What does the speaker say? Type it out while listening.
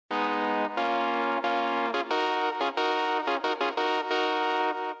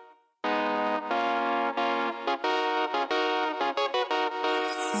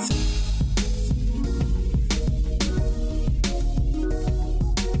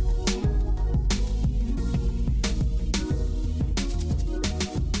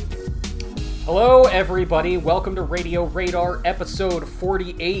Hello, everybody. Welcome to Radio Radar, episode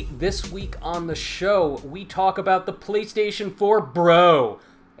 48. This week on the show, we talk about the PlayStation 4 Bro.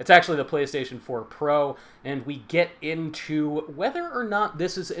 It's actually the PlayStation 4 Pro, and we get into whether or not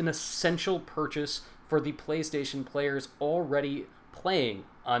this is an essential purchase for the PlayStation players already playing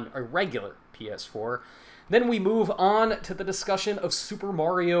on a regular PS4. Then we move on to the discussion of Super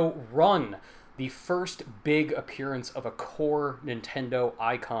Mario Run, the first big appearance of a core Nintendo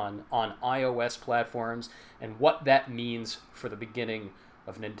icon on iOS platforms, and what that means for the beginning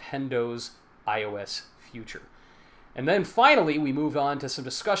of Nintendo's iOS future. And then finally, we move on to some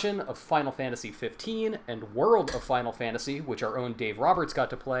discussion of Final Fantasy XV and World of Final Fantasy, which our own Dave Roberts got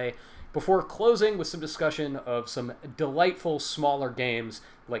to play, before closing with some discussion of some delightful smaller games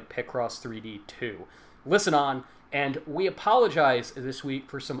like Picross 3D 2. Listen on. And we apologize this week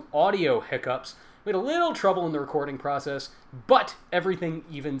for some audio hiccups. We had a little trouble in the recording process, but everything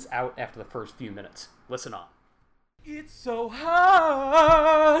evens out after the first few minutes. Listen on. It's so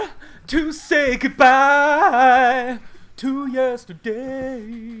hard to say goodbye to yesterday.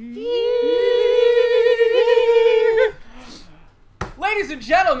 Ladies and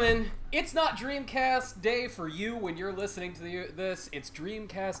gentlemen, it's not Dreamcast Day for you when you're listening to this. It's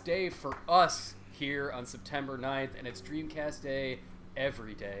Dreamcast Day for us here on September 9th, and it's Dreamcast Day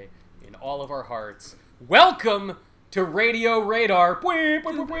every day in all of our hearts. Welcome to Radio Radar. I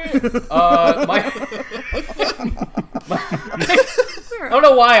don't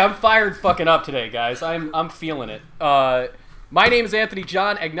know why I'm fired fucking up today, guys. I'm feeling it. My name is Anthony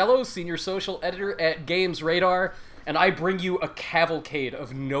John Agnello, senior social editor at Games Radar, and I bring you a cavalcade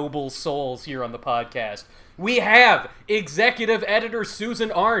of noble souls here on the podcast. We have executive editor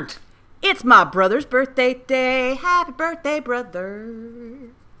Susan Arndt. It's my brother's birthday day. Happy birthday, brother.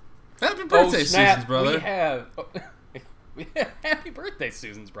 Happy birthday, Susan's brother. We have happy birthday,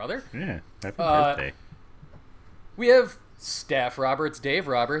 Susan's brother. Yeah, happy birthday. We have Staff Roberts, Dave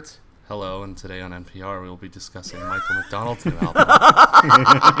Roberts. Hello, and today on NPR we will be discussing Michael McDonald's new album.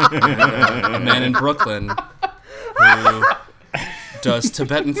 A man in Brooklyn who does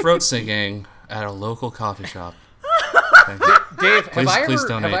Tibetan throat singing at a local coffee shop. Dave, have I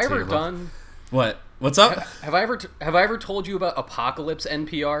ever done? What? What's up? Have I ever told you about Apocalypse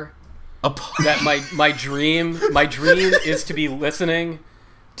NPR? That my dream is to be listening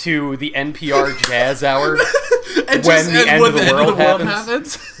to the NPR Jazz Hour when the end of the world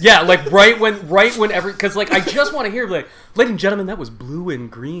happens. Yeah, like right when every, because like I just want to hear like, ladies and gentlemen, that was Blue and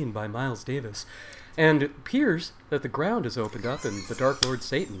Green by Miles Davis, and it appears that the ground has opened up and the Dark Lord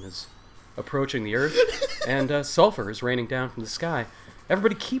Satan is approaching the earth, and sulfur is raining down from the sky.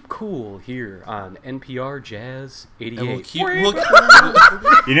 Everybody keep cool here on NPR Jazz 88. And we'll keep your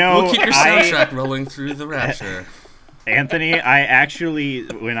soundtrack rolling through the rapture. Anthony, I actually,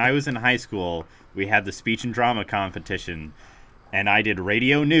 when I was in high school, we had the speech and drama competition, and I did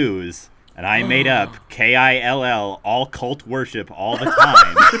radio news, and I made up KILL, all cult worship all the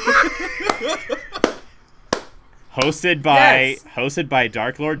time. Hosted by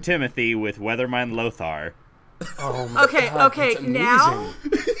Dark Lord Timothy with Weatherman Lothar. Oh my God, okay. Now,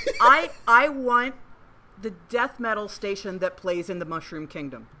 I want the death metal station that plays in the Mushroom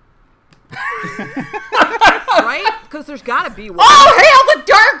Kingdom. Right? Because there's got to be one. Oh, hail the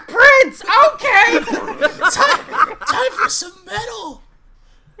Dark Prince! Okay, Time for some metal.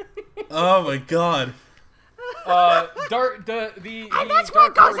 Oh my God. And that's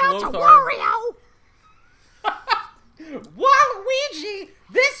what goes out to Wario. Waluigi,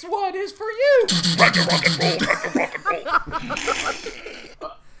 this one is for you.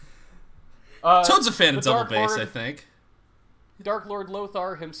 Toad's a fan of double bass, I think. Dark Lord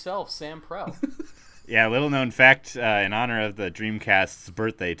Lothar himself, Sam Prow. Yeah, little known fact, in honor of the Dreamcast's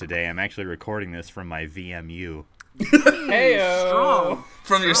birthday today, I'm actually recording this from my VMU. Heyo.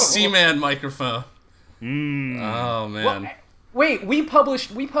 From your C-Man microphone. Oh man. Well, wait, we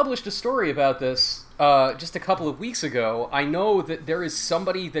published a story about this just a couple of weeks ago. I know that there is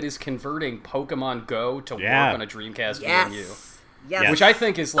somebody that is converting Pokemon Go to work on a Dreamcast VMU. Yes. Which I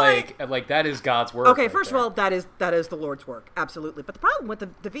think is like that is God's work. Okay, right first there. of all, that is the Lord's work, absolutely. But the problem with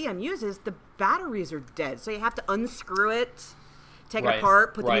the VMUs is the batteries are dead, so you have to unscrew it, take it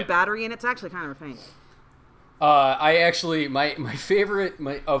apart, put the new battery in. It's actually kind of a pain. I actually my favorite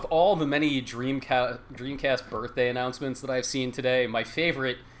of all the many Dreamcast birthday announcements that I've seen today, my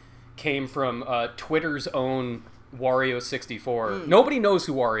favorite came from Twitter's own Wario64. Nobody knows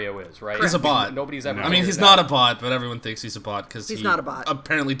who Wario is, right? He's a bot. Nobody's ever. I mean, he's not a bot, but everyone thinks he's a bot because he's not a bot.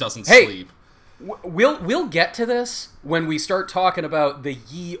 Apparently doesn't sleep. We'll get to this when we start talking about the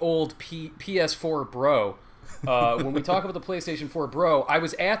ye old PS4 Bro. when we talk about the PlayStation 4 Bro, I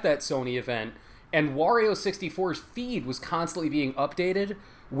was at that Sony event, and Wario 64's feed was constantly being updated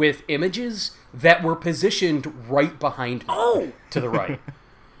with images that were positioned right behind me, to the right.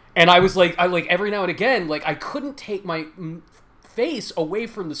 And I was like, every now and again, like, I couldn't take my face away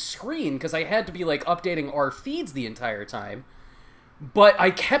from the screen because I had to be, like, updating our feeds the entire time. But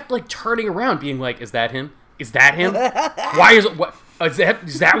I kept, like, turning around, being like, is that him? Is that him? Why is it... What? Is that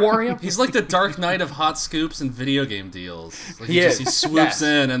Wario? He's like the Dark Knight of hot scoops and video game deals. Like He swoops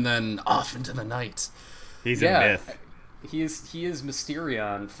in and then off into the night. He's a myth. He is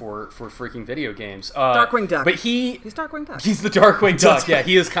Mysterion for freaking video games. Darkwing Duck. But he's Darkwing Duck. He's the Darkwing Duck. Yeah,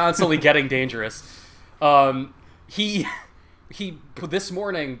 he is constantly getting dangerous. He this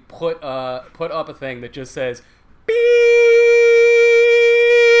morning put up a thing that just says beep,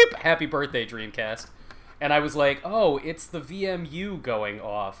 happy birthday Dreamcast. And I was like, oh, it's the VMU going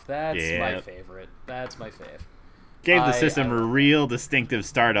off. That's my favorite. That's my fave. Gave the system a real distinctive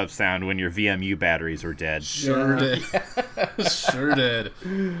startup sound when your VMU batteries were dead. Sure did. Sure did.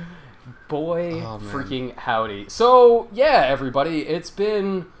 Boy, freaking howdy. So, yeah, everybody, it's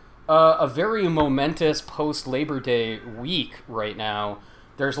been a very momentous post-Labor Day week right now.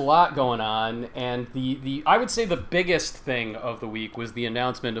 There's a lot going on, and the I would say the biggest thing of the week was the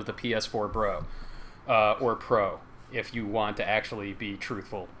announcement of the PS4 Bro. Or Pro, if you want to actually be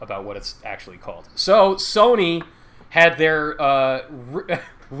truthful about what it's actually called. So, Sony had their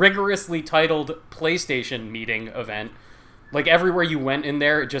rigorously titled PlayStation meeting event. Like, everywhere you went in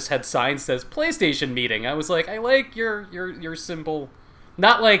there, it just had signs that says PlayStation meeting. I was like, I like your symbol.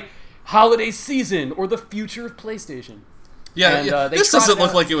 Not like holiday season or the future of PlayStation. Yeah, this doesn't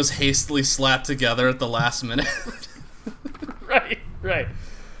look like it was hastily slapped together at the last minute. Right.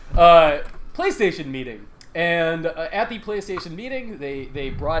 PlayStation meeting. And at the PlayStation meeting, they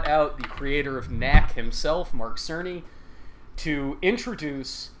brought out the creator of Knack himself, Mark Cerny, to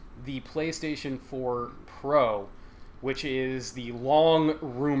introduce the PlayStation 4 Pro, which is the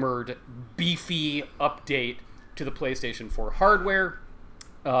long-rumored, beefy update to the PlayStation 4 hardware.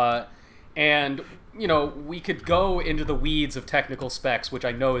 And, you know, we could go into the weeds of technical specs, which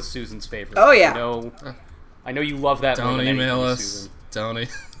I know is Susan's favorite. Oh, yeah. I know you love that. Don't email us. Susan. Don't.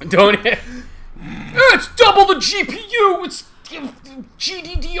 It's double the GPU. It's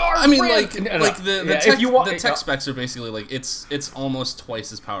GDDR. I mean, the tech specs are basically like it's almost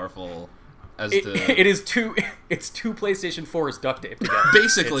twice as powerful as it is two. It's two PlayStation 4s duct taped together.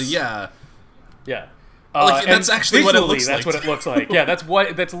 Basically, yeah. That's actually what it looks like. That's what it looks like. Yeah,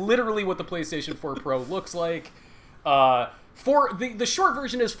 that's literally what the PlayStation 4 Pro looks like. For the short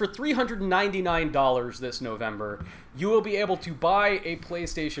version is for $399 this November, you will be able to buy a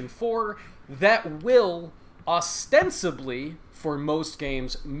PlayStation 4 that will ostensibly, for most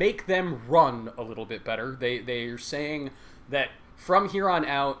games, make them run a little bit better. They are saying that from here on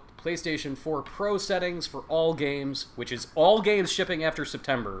out, PlayStation 4 Pro settings for all games, which is all games shipping after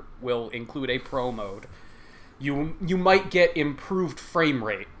September, will include a Pro mode. You might get improved frame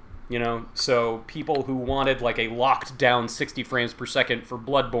rate. You know, so people who wanted like a locked down 60 frames per second for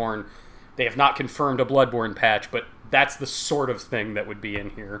Bloodborne, they have not confirmed a Bloodborne patch, but that's the sort of thing that would be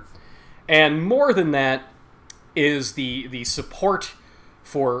in here. And more than that is the support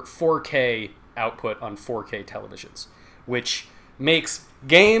for 4K output on 4K televisions, which makes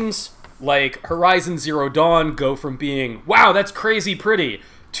games like Horizon Zero Dawn go from being, wow, that's crazy pretty,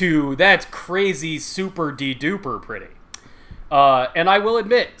 to that's crazy super de-duper pretty. And I will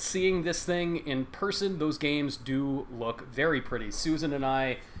admit, seeing this thing in person, those games do look very pretty. Susan and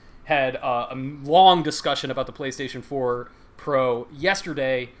I had a long discussion about the PlayStation 4 Pro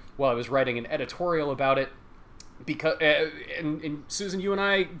yesterday while I was writing an editorial about it. Because and Susan, you and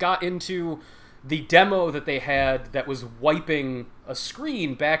I got into the demo that they had that was wiping a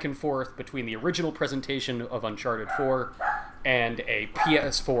screen back and forth between the original presentation of Uncharted 4 and a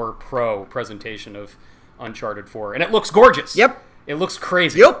PS4 Pro presentation of Uncharted 4, and it looks gorgeous. Yep. It looks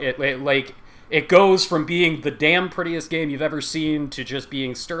crazy. Yep. It goes from being the damn prettiest game you've ever seen to just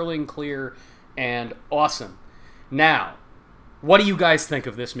being sterling clear and awesome. Now, what do you guys think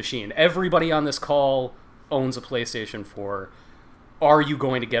of this machine? Everybody on this call owns a PlayStation 4. Are you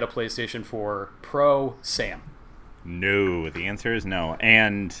going to get a PlayStation 4 Pro, Sam? No, the answer is no.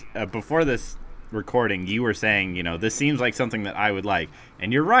 And before this recording, you were saying, you know, this seems like something that I would like.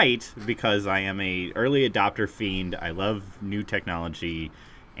 And you're right, because I am a early adopter fiend. I love new technology,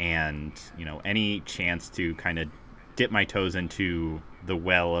 and, you know, any chance to kind of dip my toes into the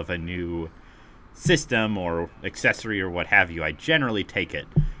well of a new system or accessory or what have you, I generally take it.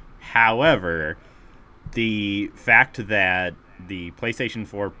 However, the fact that the PlayStation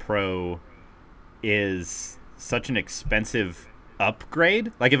 4 Pro is such an expensive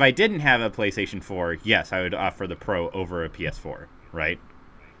upgrade. Like, if I didn't have a PlayStation 4, yes, I would offer the Pro over a PS4, right?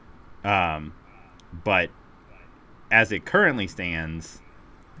 But as it currently stands,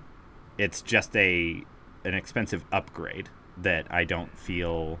 it's just an expensive upgrade that I don't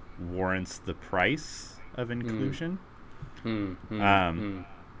feel warrants the price of inclusion.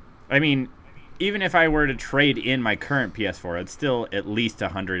 I mean, even if I were to trade in my current PS4, it's still at least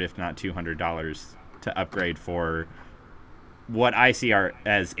 $100, if not $200, to upgrade for what I see are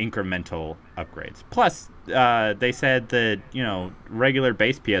as incremental upgrades. Plus, they said that, you know, regular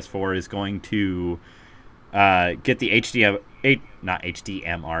base PS4 is going to get the HDR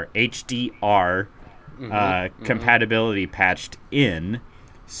compatibility patched in.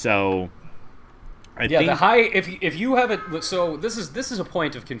 So I think the high if you have it, so this is a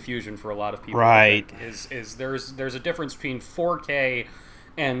point of confusion for a lot of people. Right. Is there's a difference between 4K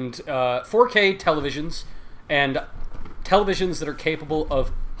and 4K televisions and televisions that are capable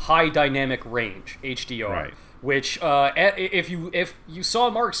of high dynamic range, HDR. Right. Which if you saw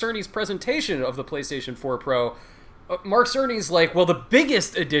Mark Cerny's presentation of the PlayStation 4 Pro, Mark Cerny's like, well, the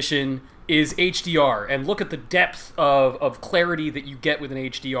biggest addition is HDR, and look at the depth of clarity that you get with an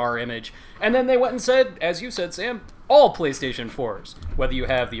HDR image. And then they went and said, as you said, Sam, all PlayStation 4s, whether you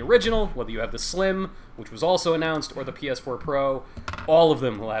have the original, whether you have the Slim, which was also announced, or the PS4 Pro, all of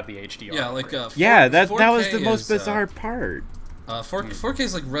them will have the HDR. Yeah, like upgrade. that was the most bizarre part. 4K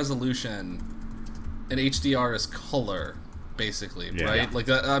is like resolution, and HDR is color, basically, right? Like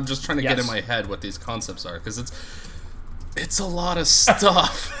I'm just trying to get in my head what these concepts are, because it's a lot of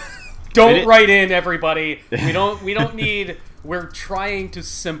stuff. Don't write in, everybody. We don't need. We're trying to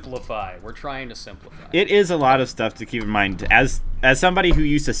simplify. It is a lot of stuff to keep in mind. As somebody who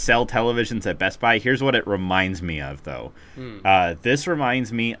used to sell televisions at Best Buy, here's what it reminds me of, though. This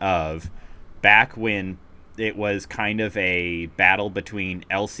reminds me of back when it was kind of a battle between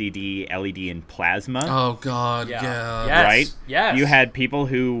LCD, LED, and plasma. Oh, God, yeah. Yes. Right? Yes. You had people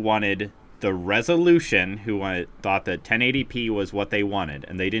who wanted the resolution, who thought that 1080p was what they wanted,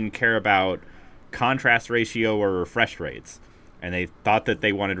 and they didn't care about contrast ratio or refresh rates, and they thought that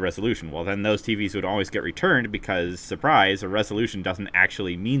they wanted resolution. Well, then those TVs would always get returned because, surprise, a resolution doesn't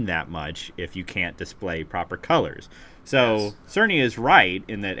actually mean that much if you can't display proper colors. So Cerny is right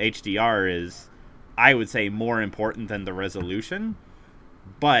in that HDR is, I would say, more important than the resolution,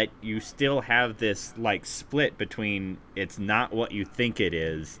 but you still have this like split between it's not what you think it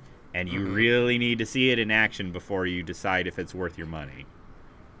is, and you really need to see it in action before you decide if it's worth your money.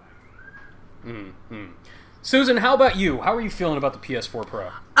 Susan, how about you? How are you feeling about the PS4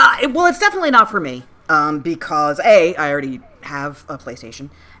 Pro? Well, it's definitely not for me, because A, I already have a PlayStation,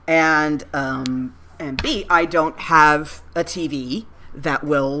 and B, I don't have a TV that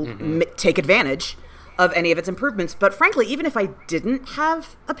will take advantage of any of its improvements. But frankly, even if I didn't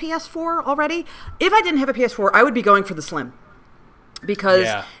have a PS4 already, if I didn't have a PS4, I would be going for the Slim. Because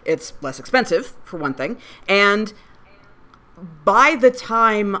it's less expensive, for one thing, and by the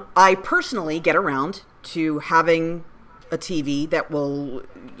time I personally get around to having a TV that will,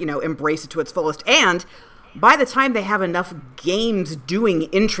 embrace it to its fullest, and by the time they have enough games doing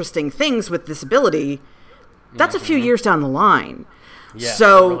interesting things with this ability, that's a few years down the line. Yeah,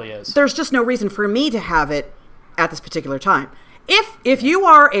 so it really is. There's just no reason for me to have it at this particular time. If you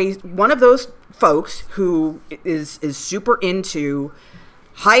are one of those folks who is super into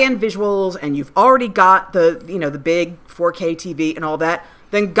high-end visuals and you've already got the big 4K TV and all that,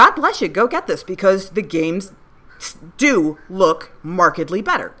 then God bless you, go get this, because the games do look markedly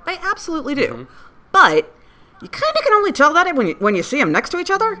better. They absolutely do. But you kind of can only tell that when you see them next to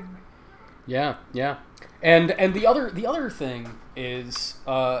each other. Yeah. And the other thing is,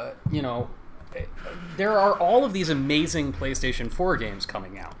 there are all of these amazing PlayStation 4 games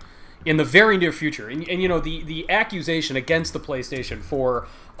coming out in the very near future. And the accusation against the PlayStation 4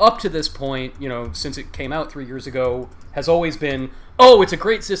 up to this point, since it came out 3 years ago, has always been, oh, it's a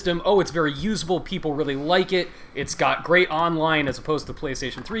great system, oh, it's very usable, people really like it, it's got great online as opposed to the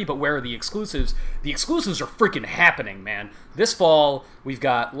PlayStation 3, but where are the exclusives? The exclusives are freaking happening, man. This fall, we've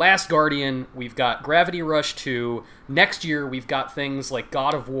got Last Guardian, we've got Gravity Rush 2, next year we've got things like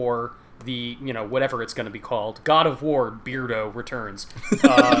God of War, the, whatever it's going to be called. God of War, Beardo Returns.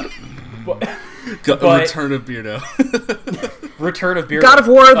 Return of Beardo. Return of Beardo. God of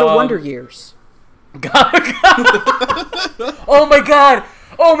War, The Wonder Years. Oh my god,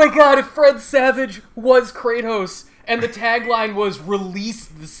 if Fred Savage was Kratos, and the tagline was, release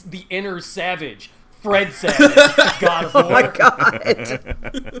the inner Savage. Fred Savage, God of War. Oh my god.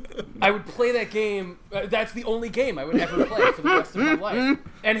 I would play that game. That's the only game I would ever play for the rest of my life.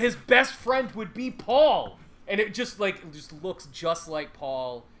 And his best friend would be Paul. And it just looks just like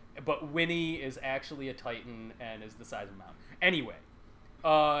Paul, but Winnie is actually a Titan and is the size of a mountain. Anyway,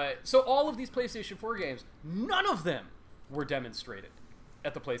 so all of these PlayStation 4 games, none of them were demonstrated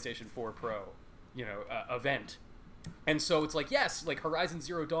at the PlayStation 4 Pro, event. And so it's like, yes, like Horizon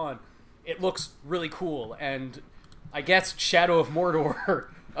Zero Dawn, it looks really cool, and I guess Shadow of Mordor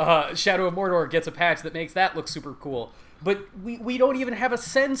gets a patch that makes that look super cool. But we don't even have a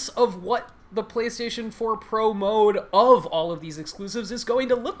sense of what the PlayStation 4 Pro mode of all of these exclusives is going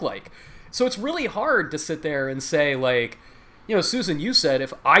to look like. So it's really hard to sit there and say, like, Susan, you said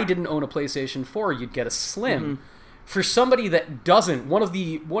if I didn't own a PlayStation 4, you'd get a Slim. Mm-hmm. For somebody that doesn't, one of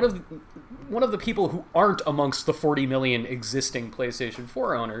the people who aren't amongst the 40 million existing PlayStation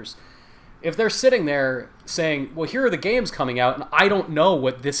 4 owners, if they're sitting there saying, well, here are the games coming out, and I don't know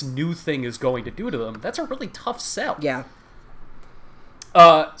what this new thing is going to do to them, that's a really tough sell. Yeah.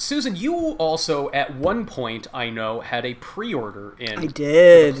 Susan, you also, at one point, I know, had a pre-order in I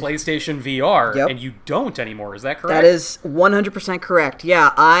did. For the PlayStation VR, yep. And you don't anymore. Is that correct? That is 100% correct.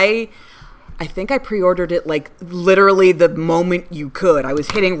 Yeah, I think I pre-ordered it, like, literally the moment you could. I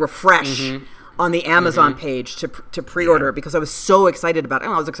was hitting refresh on the Amazon page to pre-order it because I was so excited about it.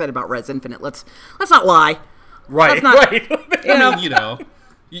 I was excited about Res Infinite. Let's not lie. Right.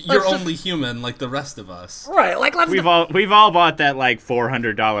 You're only human like the rest of us. Right. Like, we've all bought that, like,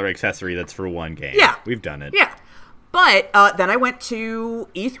 $400 accessory that's for one game. Yeah. We've done it. Yeah. But then I went to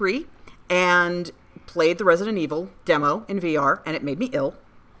E3 and played the Resident Evil demo in VR, and it made me ill.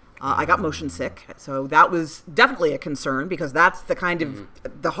 I got motion sick, so that was definitely a concern because that's the kind of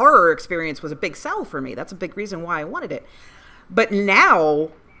the horror experience was a big sell for me. That's a big reason why I wanted it. But now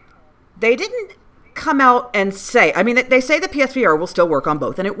they didn't come out and say, I mean, they say the PSVR will still work on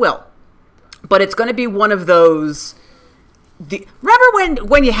both, and it will. But it's going to be one of those. Remember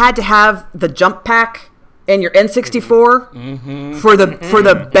when you had to have the jump pack in your N64 for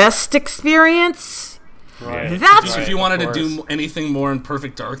the best experience? Right. That's if you wanted to do anything more in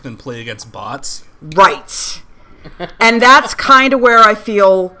Perfect Dark than play against bots. Right. And that's kind of where I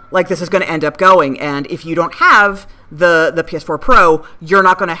feel like this is going to end up going. And if you don't have the PS4 Pro, you're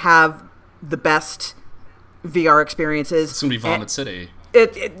not going to have the best VR experiences. It's going to be Vomit City.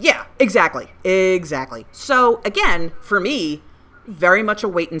 Yeah, exactly. So, again, for me, very much a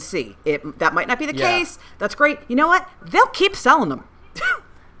wait and see. That might not be the case. That's great. You know what? They'll keep selling them.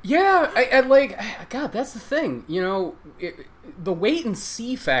 Yeah, God, that's the thing. The wait and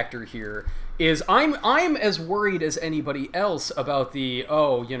see factor here is I'm as worried as anybody else about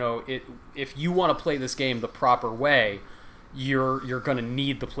if you want to play this game the proper way, you're going to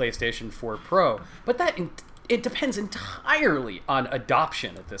need the PlayStation 4 Pro. But it depends entirely on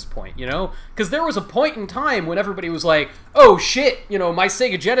adoption at this point, Because there was a point in time when everybody was like, oh, shit, my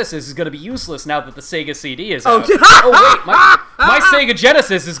Sega Genesis is going to be useless now that the Sega CD is out. Oh, wait, my Sega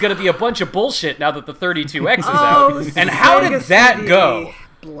Genesis is going to be a bunch of bullshit now that the 32X is out. And how Sega did that CD. go?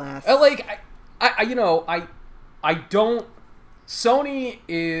 Bless. I don't...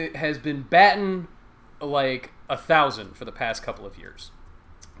 Sony has been batting like 1,000 for the past couple of years.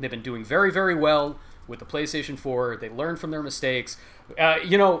 They've been doing very, very well with the PlayStation 4. They learned from their mistakes.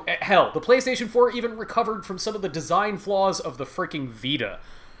 Hell, the PlayStation 4 even recovered from some of the design flaws of the freaking Vita.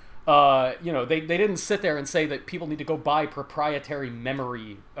 They didn't sit there and say that people need to go buy proprietary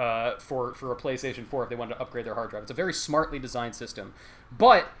memory for a PlayStation 4 if they wanted to upgrade their hard drive. It's a very smartly designed system.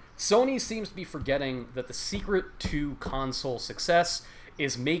 But Sony seems to be forgetting that the secret to console success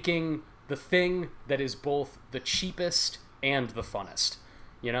is making the thing that is both the cheapest and the funnest.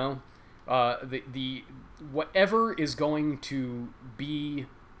 The whatever is going to be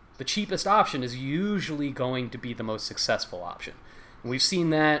the cheapest option is usually going to be the most successful option. And we've seen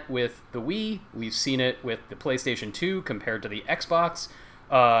that with the Wii. We've seen it with the PlayStation 2 compared to the Xbox.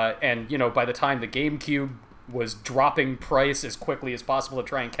 And by the time the GameCube was dropping price as quickly as possible to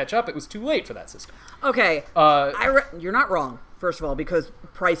try and catch up, it was too late for that system. Okay, you're not wrong. First of all, because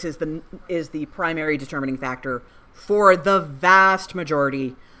price is the primary determining factor for the vast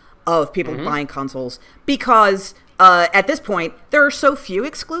majority of people buying consoles. Because at this point, there are so few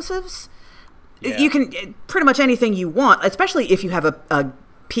exclusives. Yeah. You can pretty much anything you want, especially if you have a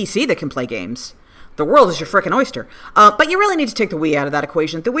PC that can play games. The world is your frickin' oyster. But you really need to take the Wii out of that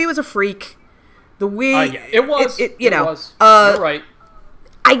equation. The Wii was a freak. The Wii... it was. It was. You're right.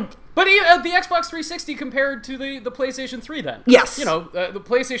 But the Xbox 360 compared to the PlayStation 3 then. Yes. The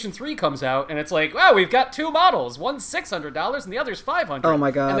PlayStation 3 comes out, and it's like, wow, we've got two models. One's $600, and the other's $500. Oh,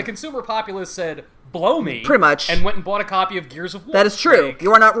 my God. And the consumer populace said, blow me. Pretty much. And went and bought a copy of Gears of War. That is true.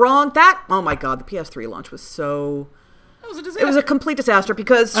 You are not wrong. Oh, my God. The PS3 launch was so was a disaster. It was a complete disaster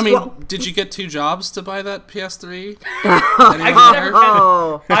because... I mean, did you get 2 jobs to buy that PS3?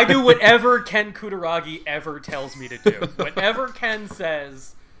 I do whatever Ken Kutaragi ever tells me to do. Whatever Ken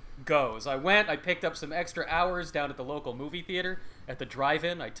says goes. I picked up some extra hours down at the local movie theater at the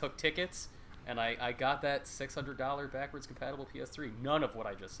drive-in. I took tickets, and I got that $600 backwards compatible PS3. None of what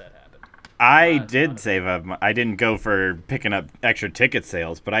I just said happened. I did save up. I didn't go for picking up extra ticket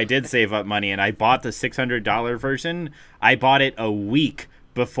sales, but I did save up money, and I bought the $600 version. I bought it a week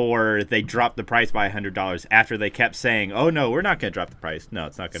before they dropped the price by $100 after they kept saying, oh, no, we're not going to drop the price. No,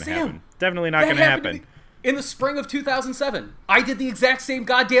 it's not going to happen. Definitely not going to happen. In the spring of 2007, I did the exact same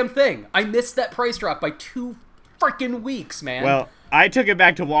goddamn thing. I missed that price drop by 2 freaking weeks, man. Well, I took it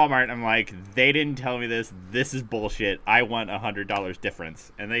back to Walmart, and I'm like, they didn't tell me this. This is bullshit. I want $100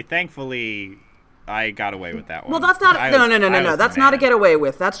 difference. And they thankfully, I got away with that one. Well, that's not... No. That's not a get away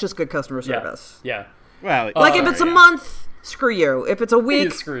with. That's just good customer service. Yeah. Well, like, if it's a month, screw you. If it's a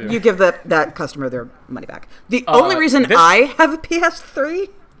week, you give that customer their money back. The only reason I have a PS3...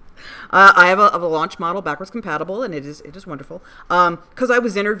 I have a launch model, backwards compatible, and it is wonderful. Because I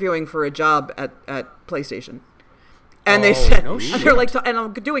was interviewing for a job at PlayStation. And they said, they're like, and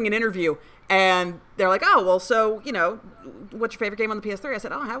I'm doing an interview, and they're like, oh, well, so, what's your favorite game on the PS3? I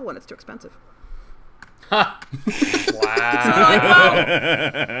said, I don't have one. It's too expensive. Wow. So like,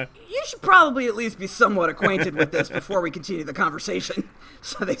 well, you should probably at least be somewhat acquainted with this before we continue the conversation.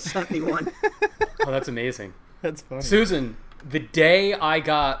 So they sent me one. Oh, that's amazing. That's funny. Susan, the day I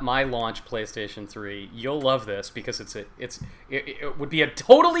got my launch PlayStation 3, you'll love this because it would be a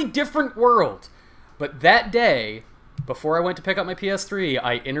totally different world. But that day, before I went to pick up my PS3,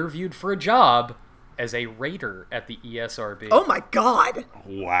 I interviewed for a job as a raider at the ESRB. Oh my God!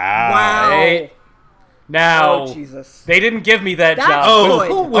 Wow! Now, Jesus. They didn't give me that job.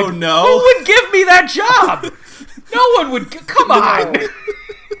 Oh no! Who would give me that job? No one would. Come on!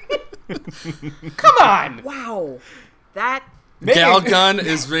 Come on! Wow, that. Galgun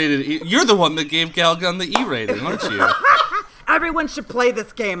is rated E. You're the one that gave Galgun the E rating, aren't you? Everyone should play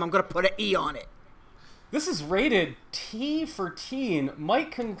this game. I'm gonna put an E on it. This is rated T for teen,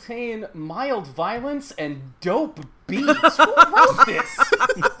 might contain mild violence and dope beats. Who wrote this?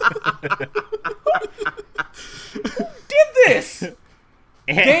 Who did this?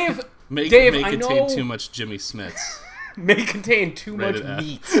 Dave, May I contain know... too much Jimmy Smiths. May contain too much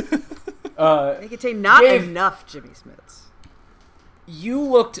meat. May contain not Dave, enough Jimmy Smiths. You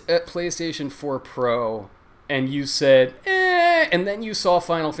looked at PlayStation 4 Pro... and you said, and then you saw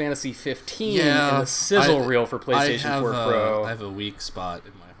Final Fantasy 15 in the sizzle reel for PlayStation 4 Pro. I have a weak spot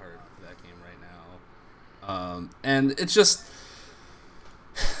in my heart for that game right now. And it's just...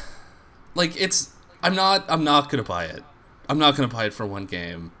 Like, I'm not gonna buy it. I'm not gonna buy it for one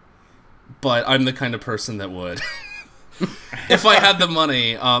game. But I'm the kind of person that would. If I had the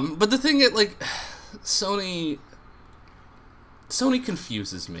money. But the thing is, like, Sony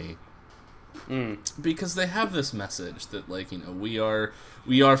confuses me. Because they have this message that, like, we are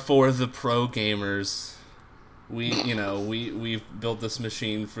for the pro gamers. We've built this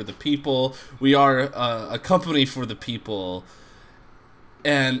machine for the people. We are a company for the people.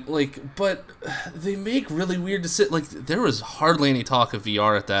 And, like, but they make really weird decisions. Like, there was hardly any talk of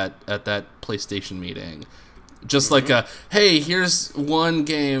VR at that PlayStation meeting. Just like hey, here's one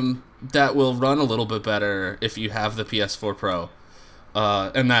game that will run a little bit better if you have the PS4 Pro.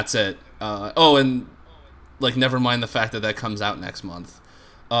 And that's it. And, like, never mind the fact that comes out next month.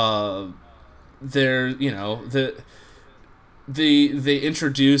 They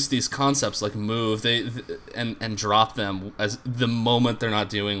introduce these concepts like Move, and drop them as the moment they're not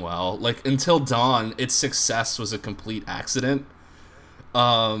doing well. Like, Until Dawn, its success was a complete accident.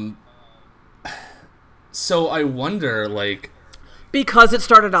 So I wonder, like... Because it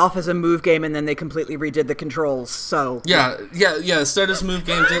started off as a Move game and then they completely redid the controls, so... Yeah. It started as a Move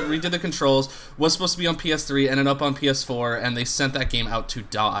game, redid the controls, was supposed to be on PS3, ended up on PS4, and they sent that game out to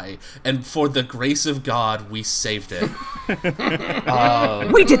die. And for the grace of God, we saved it.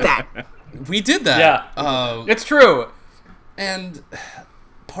 We did that! We did that. Yeah. It's true. And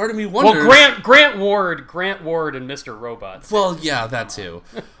part of me wonders... Well, Grant Ward and Mr. Robot. Well, yeah, that too.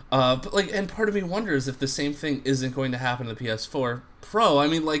 But, like, and part of me wonders if the same thing isn't going to happen to the PS4 Pro. I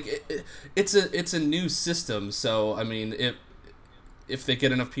mean, like, it's a new system, so I mean, if they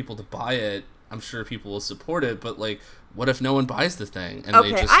get enough people to buy it, I'm sure people will support it. But, like, what if no one buys the thing and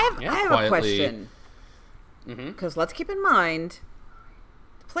they just I have a question. Because let's keep in mind,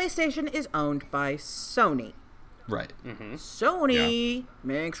 PlayStation is owned by Sony. Right. Sony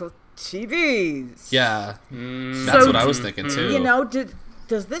makes TVs. Yeah, that's what I was thinking too.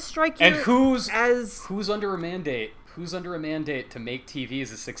 Does this strike you and who's as... under a mandate who's under a mandate to make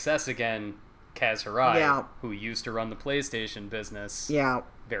TVs a success again? Kaz Hirai, who used to run the PlayStation business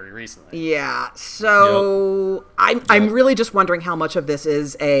very recently. Yeah, so I'm really just wondering how much of this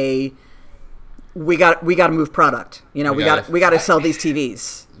is we got to move product. You know, we got to sell these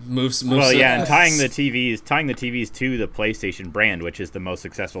TVs. Moves. Well, yeah, and tying the TVs to the PlayStation brand, which is the most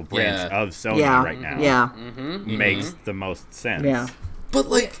successful branch of Sony right now, makes the most sense. Yeah, but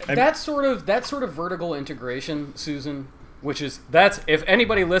like that sort of vertical integration, Susan, which is if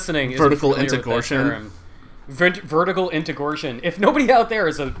anybody listening is vertical integration. Vertical integration. If nobody out there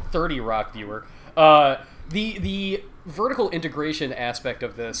is a 30 Rock viewer, the vertical integration aspect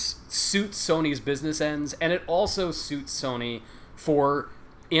of this suits Sony's business ends, and it also suits Sony for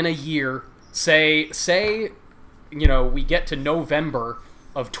in a year, say we get to November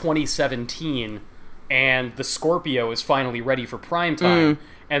of 2017 and the Scorpio is finally ready for prime time,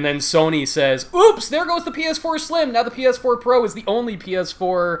 and then Sony says, oops, there goes the PS4 Slim, now the PS4 Pro is the only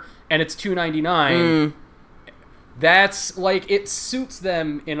PS4 and it's $299. That's like, it suits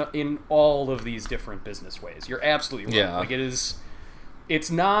them in all of these different business ways. You're absolutely right. Like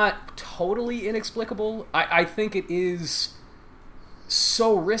it's not totally inexplicable. I think it is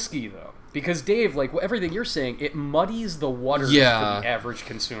so risky though, because Dave, like everything you're saying, it muddies the waters for the average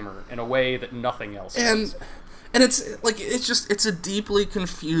consumer in a way that nothing else does. And it's like it's a deeply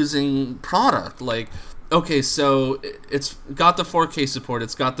confusing product. Like, okay, so it's got the 4K support,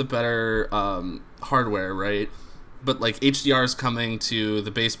 it's got the better hardware, right? But like HDR is coming to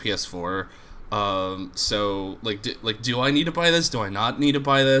the base PS4. So do I need to buy this? Do I not need to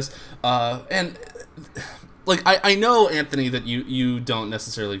buy this? And like I know, Anthony, that you don't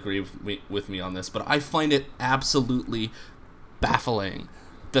necessarily agree with me on this, but I find it absolutely baffling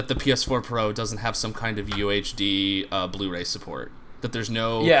that the PS4 Pro doesn't have some kind of UHD Blu-ray support. That there's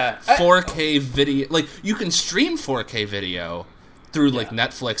no 4K video. Like, you can stream 4K video through like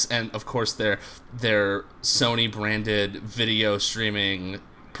Netflix and of course their Sony branded video streaming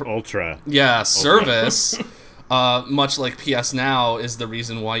Ultra service. Much like PS Now is the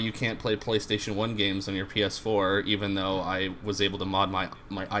reason why you can't play PlayStation 1 games on your PS4, even though I was able to mod my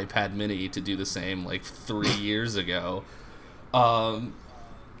iPad mini to do the same like 3 years ago. So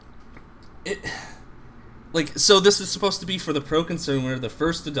this is supposed to be for the pro consumer, the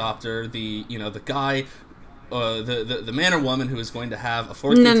first adopter, the guy, the man or woman who is going to have a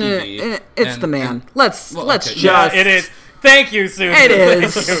 4K TV. It's the man. Let's just. Yeah, it is. Thank you, Susan. It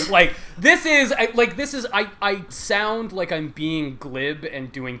is. Like, this is. I sound like I'm being glib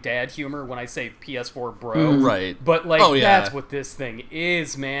and doing dad humor when I say PS4 Bro. Right. But that's what this thing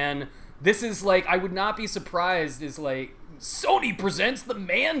is, man. This is like, I would not be surprised. Is like, Sony presents the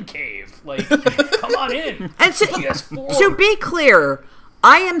man cave. Like, come on in. And to be clear,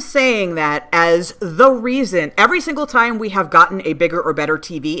 I am saying that as the reason every single time we have gotten a bigger or better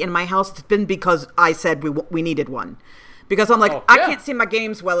TV in my house, it's been because I said we needed one. Because I'm like, I can't see my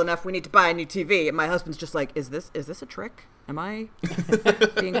games well enough. We need to buy a new TV. And my husband's just like, is this a trick? Am I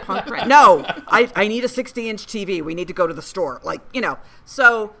being punked right? No, I need a 60-inch TV. We need to go to the store. Like,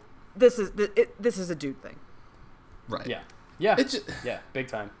 so this is a dude thing. Right. Yeah. Big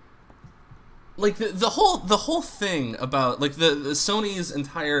time. Like the whole thing about like the Sony's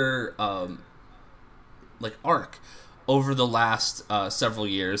entire arc over the last several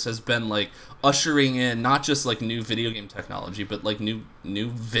years has been like ushering in not just like new video game technology, but like new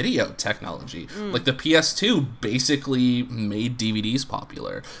video technology. Like the PS2 basically made DVDs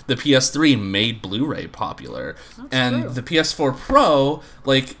popular. The PS3 made Blu-ray popular. That's true. The PS4 Pro,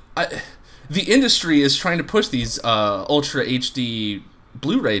 the industry is trying to push these Ultra HD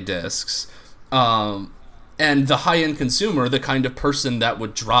Blu-ray discs. And the high-end consumer, the kind of person that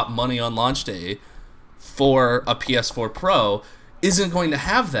would drop money on launch day for a PS4 Pro, isn't going to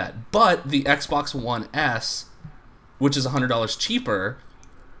have that. But the Xbox One S, which is $100 cheaper,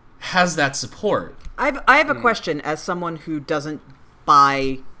 has that support. I have a question as someone who doesn't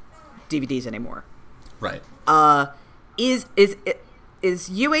buy DVDs anymore. Right. Is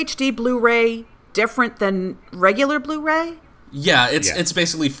UHD Blu-ray different than regular Blu-ray? Yeah, it's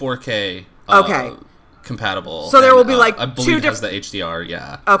basically 4K. Compatible. So there will be I believe it has the HDR.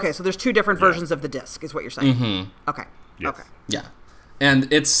 Yeah. Okay, so there's two different versions of the disc, is what you're saying. Mm-hmm. Okay. Yes. Okay. Yeah, and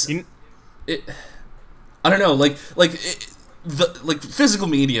I don't know, physical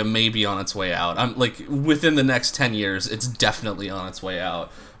media may be on its way out. I'm like, within the next 10 years, it's definitely on its way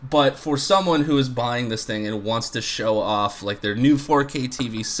out. But for someone who is buying this thing and wants to show off like their new 4K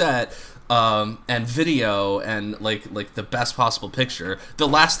TV set and video and like the best possible picture, the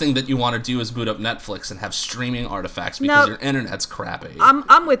last thing that you want to do is boot up Netflix and have streaming artifacts because your internet's crappy.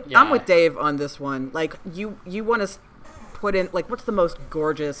 I'm with Dave on this one. Like you want to put in like, what's the most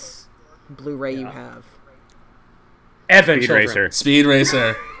gorgeous Blu-ray you have? Advent Speed Racer. Speed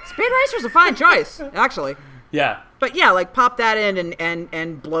Racer. Speed Racer's a fine choice, actually. Yeah. But yeah, like pop that in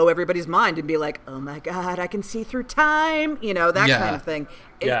and blow everybody's mind and be like, oh my god, I can see through time, that kind of thing.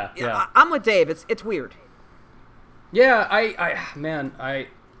 I'm with Dave. It's weird. Yeah,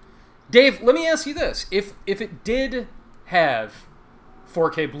 Dave, let me ask you this: if it did have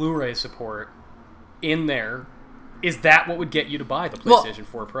 4K Blu-ray support in there, is that what would get you to buy the PlayStation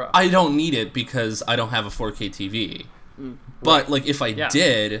 4 Pro? I don't need it because I don't have a 4K TV. But like if I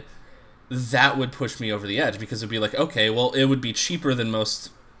did, that would push me over the edge because it'd be like, okay, well, it would be cheaper than most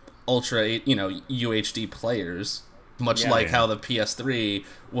ultra, UHD players, much like how the PS3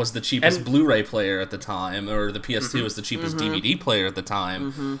 was the cheapest Blu-ray player at the time, or the PS2 was the cheapest DVD player at the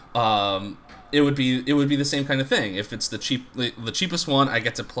time. It would be the same kind of thing. If it's the cheapest one, I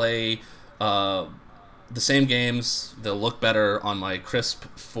get to play the same games. They'll look better on my crisp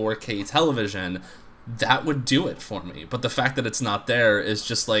 4K television. That would do it for me. But the fact that it's not there is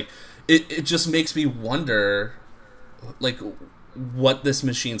just like, it just makes me wonder, like, what this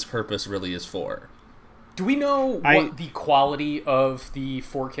machine's purpose really is for. Do we know what the quality of the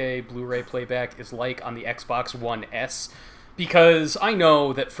 4K Blu-ray playback is like on the Xbox One S? Because I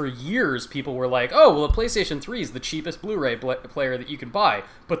know that for years people were like, oh, well, the PlayStation 3 is the cheapest Blu-ray player that you can buy,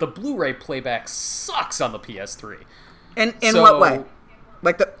 but the Blu-ray playback sucks on the PS3. In what way?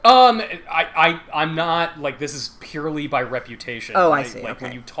 Like the I'm not like, this is purely by reputation. Oh, I see. Like okay.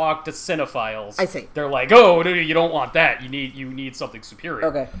 when you talk to cinephiles, I see. They're like, oh, no, you don't want that. You need something superior.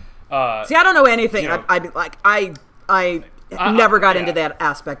 Okay. See, I don't know anything. I never got into that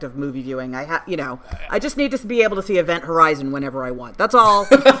aspect of movie viewing. I just need to be able to see Event Horizon whenever I want. That's all.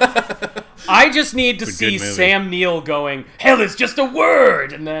 I just need to see Sam Neill going, hell is just a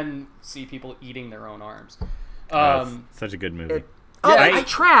word, and then see people eating their own arms. Such a good movie. I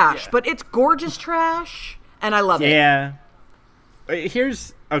trash, but it's gorgeous trash, and I love it. Yeah.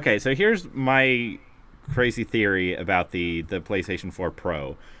 Here's my crazy theory about the PlayStation 4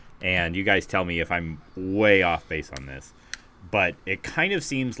 Pro, and you guys tell me if I'm way off base on this, but it kind of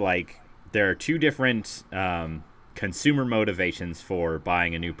seems like there are two different consumer motivations for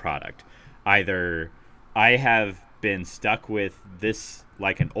buying a new product. Either I have been stuck with this,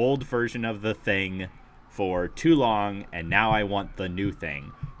 like an old version of the thing for too long, and now I want the new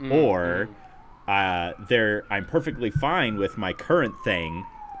thing. Or I'm perfectly fine with my current thing,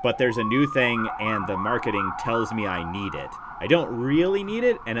 but there's a new thing and the marketing tells me I need it. I don't really need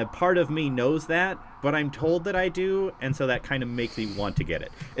it, and a part of me knows that, but I'm told that I do, and so that kind of makes me want to get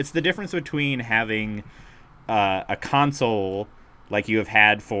it. It's the difference between having a console like you have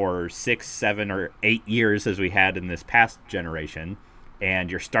had for 6, 7, or 8 years, as we had in this past generation,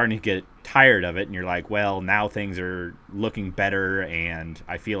 and you're starting to get tired of it, and you're like, well, now things are looking better, and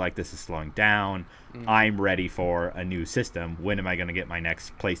I feel like this is slowing down. I'm ready for a new system. When am I going to get my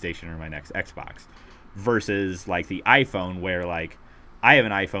next PlayStation or my next Xbox? Versus, like, the iPhone, where, like, I have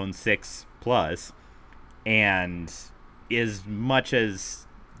an iPhone 6 Plus, and as much as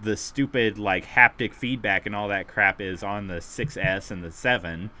the stupid, like, haptic feedback and all that crap is on the 6S and the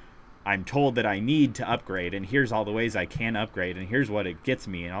 7... I'm told that I need to upgrade, and here's all the ways I can upgrade, and here's what it gets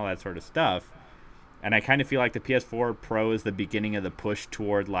me, and all that sort of stuff. And I kind of feel like the PS4 Pro is the beginning of the push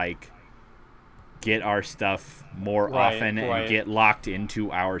toward, like, get our stuff more often and get locked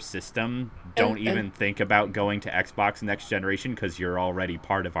into our system. Don't even think about going to Xbox next generation because you're already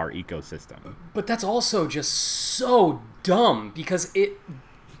part of our ecosystem. But that's also just so dumb, because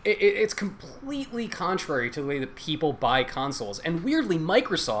it's completely contrary to the way that people buy consoles. And weirdly,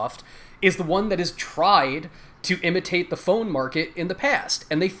 Microsoft is the one that has tried to imitate the phone market in the past,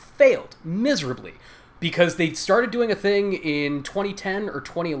 and they failed miserably because they started doing a thing in 2010 or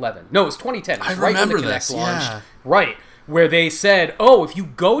 2011. No, it was 2010. It was right when the Kinect launched. Right, where they said, oh, if you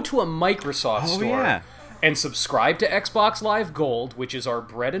go to a Microsoft store and subscribe to Xbox Live Gold, which is our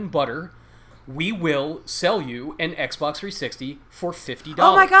bread and butter, we will sell you an Xbox 360 for $50.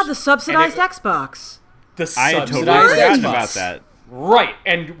 Oh my god, the subsidized Xbox. I had totally forgotten about that. Right,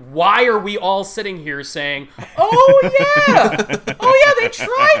 and why are we all sitting here saying, oh yeah, they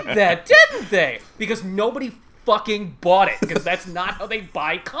tried that, didn't they? Because nobody fucking bought it, because that's not how they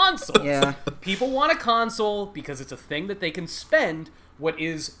buy consoles. Yeah. People want a console because it's a thing that they can spend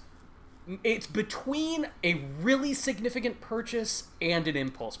it's between a really significant purchase and an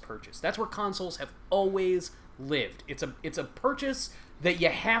impulse purchase. That's where consoles have always lived. It's a purchase that you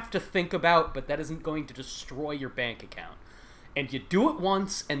have to think about, but that isn't going to destroy your bank account. And you do it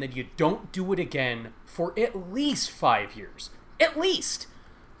once, and then you don't do it again for at least 5 years. At least.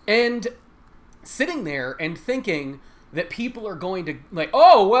 And sitting there and thinking that people are going to, like,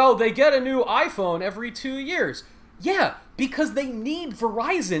 oh, well, they get a new iPhone every 2 years. Yeah, because they need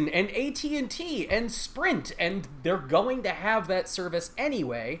Verizon and AT&T and Sprint, and they're going to have that service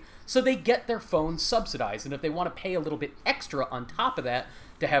anyway, so they get their phones subsidized. And if they want to pay a little bit extra on top of that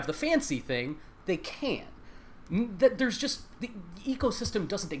to have the fancy thing, they can. There's just, the ecosystem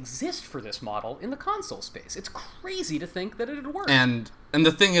doesn't exist for this model in the console space. It's crazy to think that it'd work. And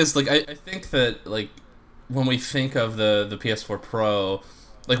the thing is, like, I think that, like, when we think of the PS4 Pro,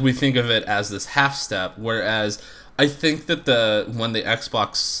 like, we think of it as this half step, whereas I think that when the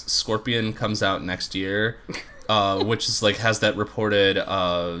Xbox Scorpion comes out next year, which is, like, has that reported 6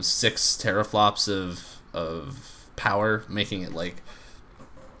 teraflops of power, making it, like,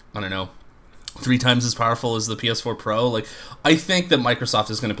 I don't know, 3 times as powerful as the PS4 Pro. Like, I think that Microsoft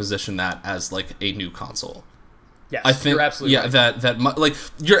is going to position that as, like, a new console. Yes, I think, you're absolutely right. that like,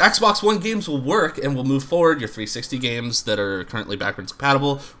 your Xbox One games will work and will move forward. Your 360 games that are currently backwards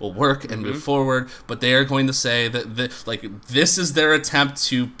compatible will work and move forward. But they are going to say that this is their attempt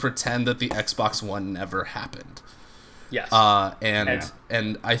to pretend that the Xbox One never happened. Yes.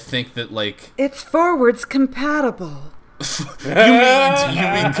 And I think that, like, It's forwards compatible. you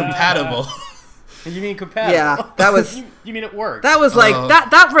mean compatible. You mean compatible? Yeah, that was. you mean it worked? That was like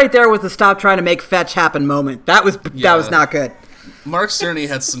that right there was the stop trying to make fetch happen moment. That was not good. Mark Cerny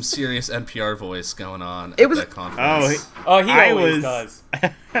had some serious NPR voice going on It at was- that conference. He always does.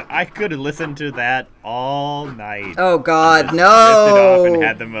 I could listen to that all night. Oh God, Lifted off and no!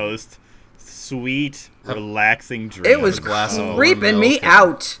 had the most sweet, relaxing dream. It was glass of creeping me milk.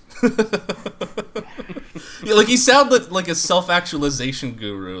 out. Yeah, like, he sounded like a self-actualization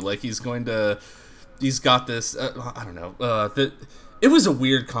guru. Like, he's got this. I don't know. It was a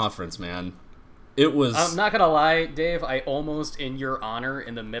weird conference, man. It was. I'm not gonna lie, Dave. I almost, in your honor,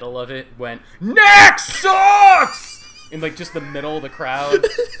 in the middle of it, went "Next sucks" in, like, just the middle of the crowd.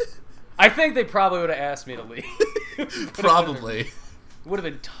 I think they probably would have asked me to leave. Probably. Would have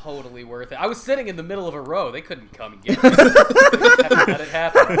been totally worth it. I was sitting in the middle of a row. They couldn't come and get me. They just have to let it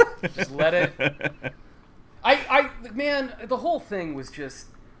happen. Just let it. Man, the whole thing was just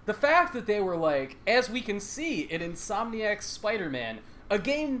the fact that they were like, as we can see in Insomniac's Spider-Man, a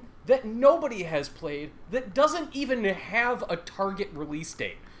game that nobody has played, that doesn't even have a target release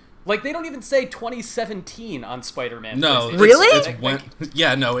date. Like, they don't even say 2017 on Spider-Man. No, Really?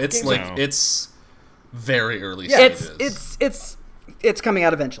 It's very early Yeah, stages. it's coming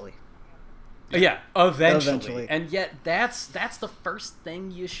out eventually. Yeah, eventually. Eventually. And yet that's the first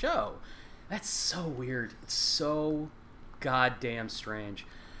thing you show. That's so weird. It's so goddamn strange.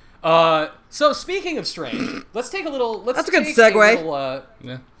 So speaking of strange, let's take a little. That's a good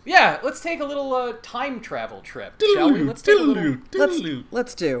segue. Yeah, let's take a little time travel trip, shall we? Let's take a little.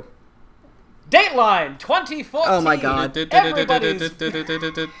 Let's do. Dateline 2014. Oh my God. Everybody's. There's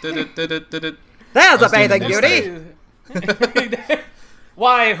a bathing beauty.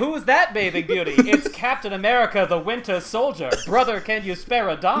 Why, who's that bathing beauty? It's Captain America, the Winter Soldier. Brother, can you spare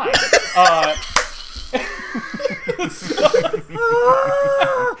a dime?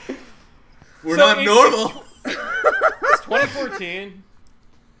 We're not normal. It's 2014,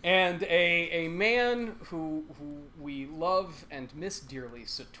 and a man who we love and miss dearly,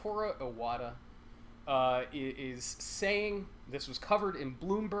 Satoru Iwata, is saying, this was covered in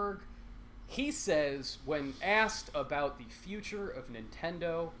Bloomberg, he says, when asked about the future of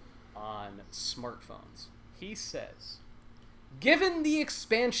Nintendo on smartphones, he says, given the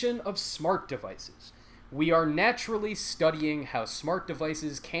expansion of smart devices, we are naturally studying how smart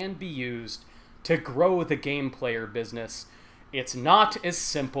devices can be used to grow the game player business. It's not as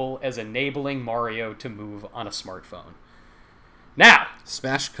simple as enabling Mario to move on a smartphone. Now,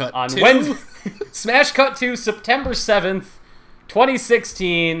 Smash Cut on 2. Wednesday, Smash Cut to September 7th,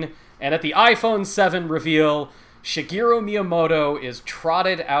 2016, and at the iPhone 7 reveal, Shigeru Miyamoto is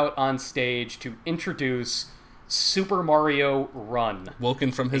trotted out on stage to introduce Super Mario Run.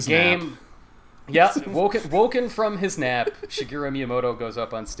 Woken from his game. nap. Yeah, woken from his nap, Shigeru Miyamoto goes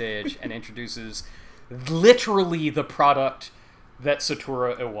up on stage and introduces literally the product that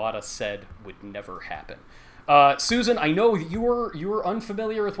Satoru Iwata said would never happen. Susan, I know you were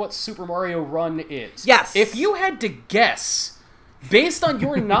unfamiliar with what Super Mario Run is. Yes. If you had to guess, based on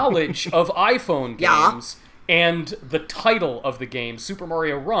your knowledge of iPhone games and the title of the game, Super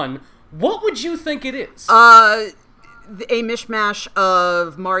Mario Run, what would you think it is? A mishmash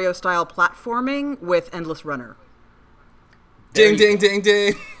of Mario-style platforming with Endless Runner. Ding, ding, ding,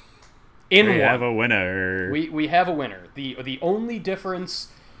 ding. We have a winner. We have a winner. The only difference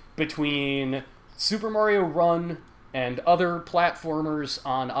between Super Mario Run and other platformers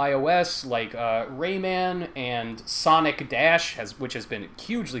on iOS like Rayman and Sonic Dash, which has been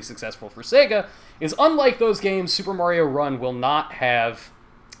hugely successful for Sega, is unlike those games, Super Mario Run will not have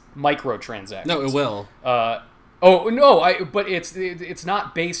microtransactions. No, it will. But it's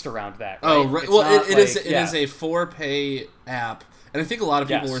not based around that. Right? Oh, right. Well, it is a for-pay app, and I think a lot of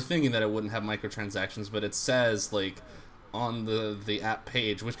people were thinking that it wouldn't have microtransactions, but it says like on the app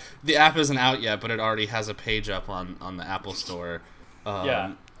page, which the app isn't out yet, but it already has a page up on the Apple Store.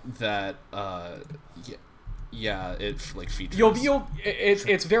 That it like features.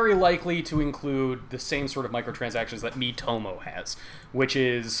 It's very likely to include the same sort of microtransactions that Miitomo has, which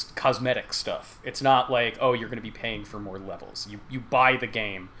is cosmetic stuff. It's not like, oh, you're going to be paying for more levels. You buy the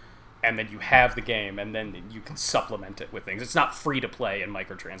game, and then you have the game, and then you can supplement it with things. It's not free to play and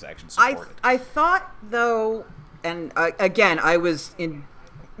microtransactions supported. I thought, though, and again, I was in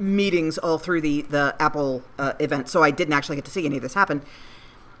meetings all through the Apple event, so I didn't actually get to see any of this happen.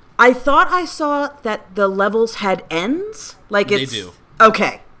 I thought I saw that the levels had ends. They do.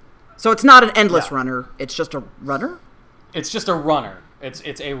 Okay. So it's not an endless runner. It's just a runner? It's just a runner.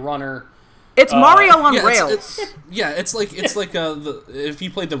 It's a runner. It's Mario on rails. It's like if you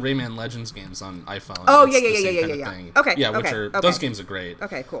played the Rayman Legends games on iPhone. Oh, it's yeah. Thing. Okay. Yeah, okay. Those games are great.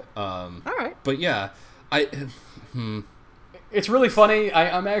 Okay, cool. All right. But yeah, It's really funny.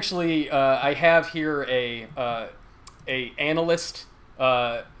 I'm actually I have here a analyst.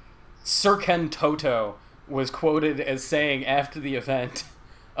 Sirken Toto was quoted as saying after the event,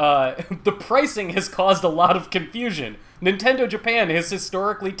 the pricing has caused a lot of confusion. Nintendo Japan is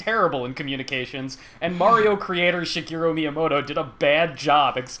historically terrible in communications, and Mario creator Shigeru Miyamoto did a bad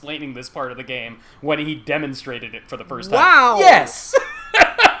job explaining this part of the game when he demonstrated it for the first time. Wow! Yes!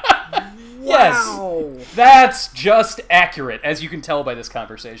 Yes! Wow. That's just accurate, as you can tell by this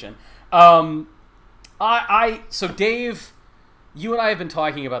conversation. So Dave, you and I have been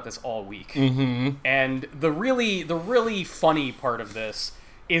talking about this all week, and the really funny part of this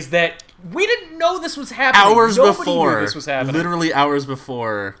is that we didn't know this was happening. Nobody knew this was happening. Literally hours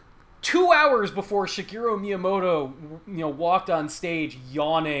before. 2 hours before Shigeru Miyamoto, walked on stage,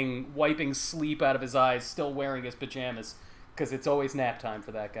 yawning, wiping sleep out of his eyes, still wearing his pajamas, because it's always nap time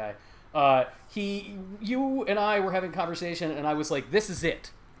for that guy. You and I were having a conversation, and I was like, "This is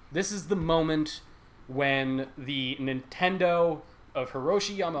it. This is the moment." When the Nintendo of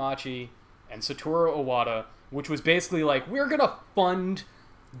Hiroshi Yamauchi and Satoru Iwata, which was basically like, we're going to fund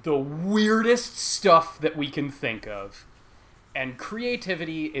the weirdest stuff that we can think of, and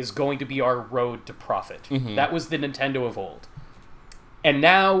creativity is going to be our road to profit. That was the Nintendo of old. And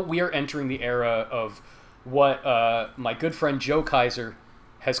now we are entering the era of what my good friend Joe Kaiser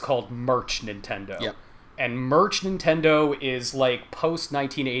has called merch Nintendo. Yep. And merch Nintendo is like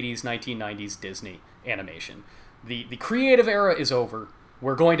post-1980s, 1990s Disney animation. The creative era is over.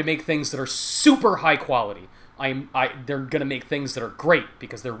 We're going to make things that are super high quality. They're going to make things that are great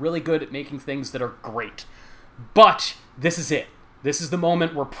because they're really good at making things that are great. But this is it. This is the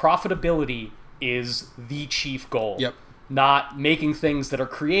moment where profitability is the chief goal. Yep. Not making things that are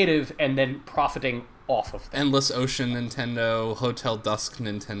creative and then profiting off of them. Endless Ocean Nintendo, Hotel Dusk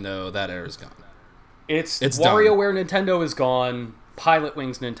Nintendo, that era's gone. It's WarioWare Nintendo is gone. Pilot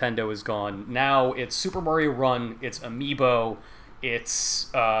Wings Nintendo is gone. Now it's Super Mario Run, it's Amiibo,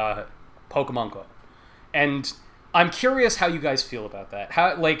 it's Pokemon Go. And I'm curious how you guys feel about that.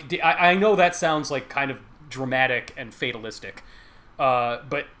 I know that sounds like kind of dramatic and fatalistic.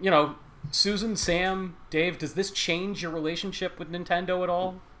 But, Susan, Sam, Dave, does this change your relationship with Nintendo at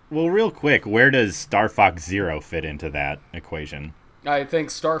all? Well, real quick, where does Star Fox Zero fit into that equation? I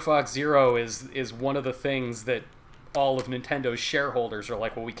think Star Fox Zero is one of the things that all of Nintendo's shareholders are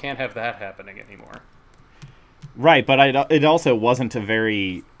like, well, we can't have that happening anymore. Right, but it also wasn't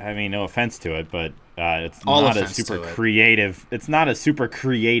no offense to it, but it's not a super creative. It's not a super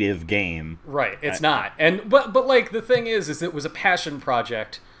creative game. Right, it's not. And but the thing is it was a passion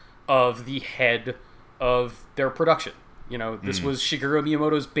project of the head of their production. This was Shigeru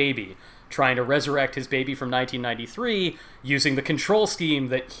Miyamoto's baby, trying to resurrect his baby from 1993 using the control scheme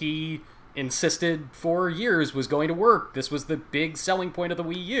that he insisted for years was going to work. This was the big selling point of the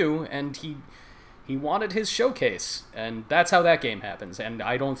Wii U, and He wanted his showcase, and that's how that game happens. And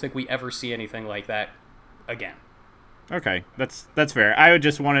I don't think we ever see anything like that again. Okay, that's fair. I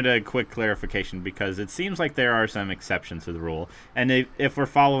just wanted a quick clarification because it seems like there are some exceptions to the rule. And if we're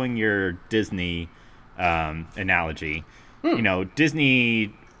following your Disney analogy,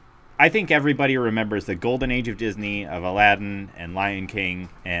 Disney, I think everybody remembers the golden age of Disney, of Aladdin and Lion King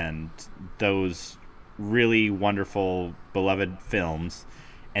and those really wonderful, beloved films.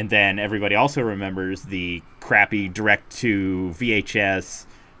 And then everybody also remembers the crappy direct-to VHS,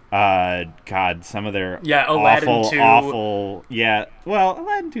 some of their Aladdin awful, well,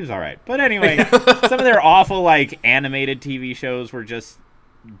 Aladdin 2's all right. But anyway, some of their awful, animated TV shows were just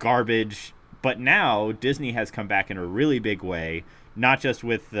garbage. But now Disney has come back in a really big way, not just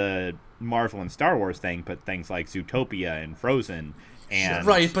with the Marvel and Star Wars thing, but things like Zootopia and Frozen. And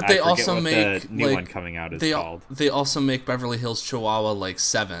right, but they also make the new one coming out is called. They also make Beverly Hills Chihuahua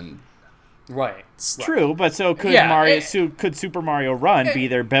 7. Right. It's true, but so could could Super Mario Run be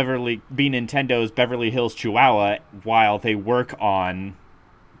Nintendo's Beverly Hills Chihuahua while they work on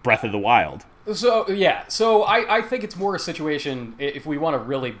Breath of the Wild? So I think it's more a situation, if we want to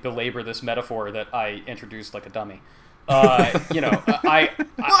really belabor this metaphor that I introduced like a dummy. I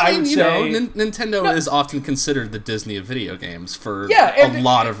would say Nintendo is often considered the Disney of video games for a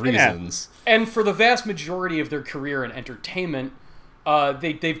lot of reasons. Yeah. And for the vast majority of their career in entertainment,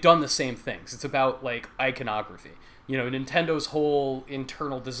 they've done the same things. It's about iconography. Nintendo's whole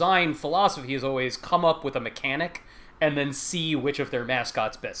internal design philosophy is always come up with a mechanic and then see which of their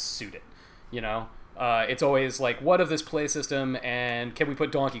mascots best suit it. It's always what of this play system, and can we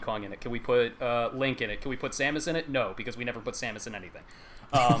put Donkey Kong in it? Can we put Link in it? Can we put Samus in it? No, because we never put Samus in anything.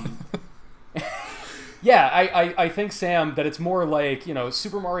 I think, Sam, that it's more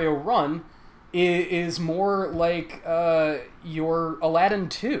Super Mario Run is more like your Aladdin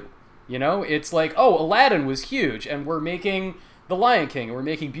 2. It's Aladdin was huge, and we're making The Lion King, and we're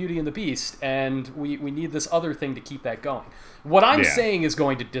making Beauty and the Beast, and we need this other thing to keep that going. What I'm saying is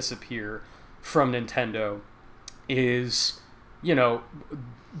going to disappear from Nintendo is,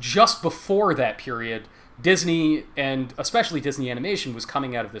 just before that period, Disney, and especially Disney Animation, was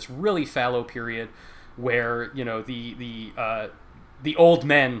coming out of this really fallow period where, the old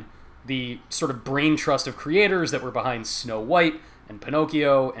men, the sort of brain trust of creators that were behind Snow White and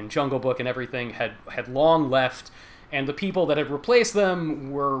Pinocchio and Jungle Book and everything had long left, and the people that had replaced them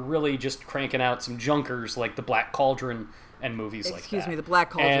were really just cranking out some junkers like The Black Cauldron and movies like that. Excuse me, The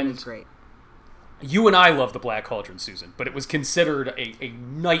Black Cauldron is great. You and I love The Black Cauldron, Susan, but it was considered a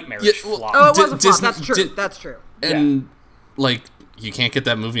nightmarish flop. Oh, it was a flop. That's true. That's true. And, you can't get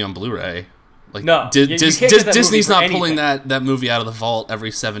that movie on Blu-ray. No, Disney's not pulling that movie out of the vault every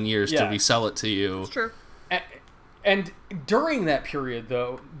 7 years to resell it to you. That's true. And during that period,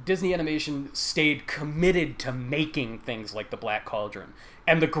 though, Disney Animation stayed committed to making things like The Black Cauldron.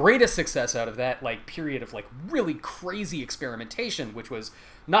 And the greatest success out of that period of really crazy experimentation, which was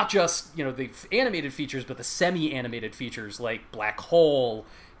not just the animated features, but the semi-animated features like Black Hole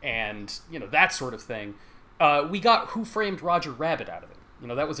and that sort of thing. We got Who Framed Roger Rabbit out of it.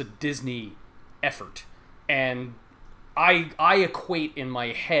 That was a Disney effort, and I equate in my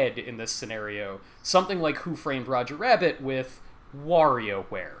head in this scenario something like Who Framed Roger Rabbit with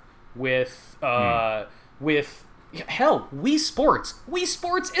WarioWare, with hell, Wii Sports. Wii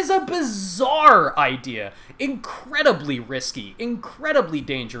Sports is a bizarre idea, incredibly risky, incredibly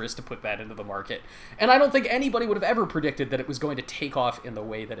dangerous to put that into the market, and I don't think anybody would have ever predicted that it was going to take off in the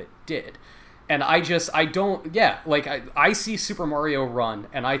way that it did. And I see Super Mario Run,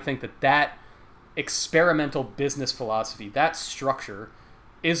 and I think that experimental business philosophy, that structure,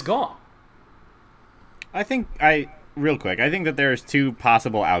 is gone. I think that there's two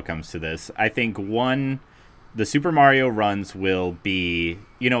possible outcomes to this. I think one, the Super Mario runs will be,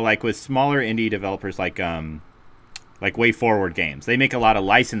 with smaller indie developers like Way Forward Games. They make a lot of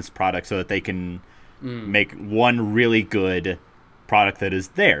licensed products so that they can make one really good product that is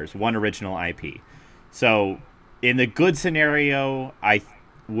theirs, one original IP. So in the good scenario, I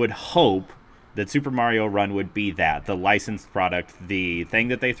would hope that Super Mario Run would be the licensed product, the thing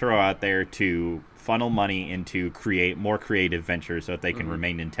that they throw out there to funnel money into create more creative ventures so that they can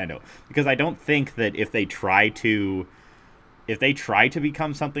remain Nintendo. Because I don't think that if they try to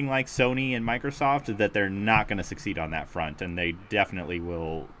become something like Sony and Microsoft, that they're not going to succeed on that front, and they definitely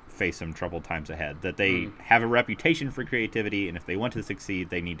will face some troubled times ahead. That they have a reputation for creativity, and if they want to succeed,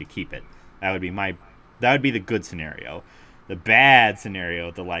 they need to keep it. That would be the good scenario. The bad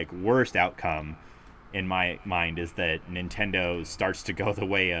scenario, the worst outcome in my mind, is that Nintendo starts to go the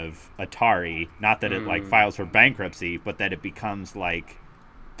way of Atari. Not that it files for bankruptcy, but that it becomes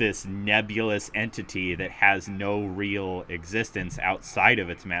this nebulous entity that has no real existence outside of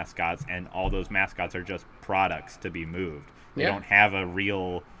its mascots, and all those mascots are just products to be moved. They don't have a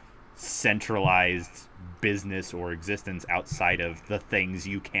real centralized business or existence outside of the things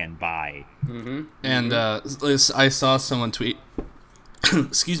you can buy. Mm-hmm. And I saw someone tweet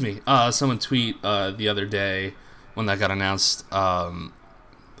excuse me, someone tweet the other day when that got announced, I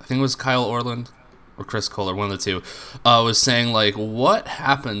think it was Kyle Orland or Chris Kohler, one of the two, was saying, like, what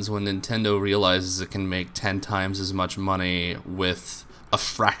happens when Nintendo realizes it can make 10 times as much money with a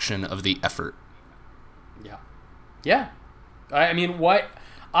fraction of the effort? Yeah. I mean,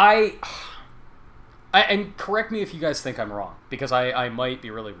 and correct me if you guys think I'm wrong, because I might be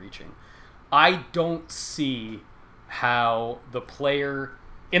really reaching. I don't see how the player,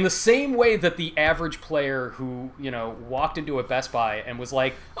 in the same way that the average player who, walked into a Best Buy and was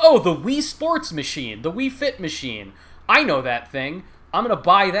like, oh, the Wii Sports machine, the Wii Fit machine, I know that thing, I'm going to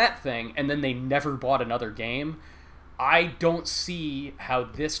buy that thing, and then they never bought another game. I don't see how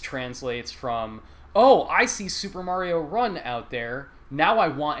this translates from, oh, I see Super Mario Run out there, now I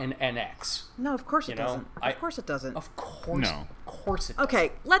want an NX. No, of course it doesn't. Of course it doesn't. Of course it doesn't.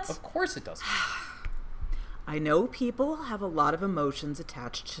 Okay, Of course it doesn't. I know people have a lot of emotions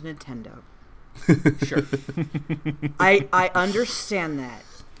attached to Nintendo. Sure. I understand that.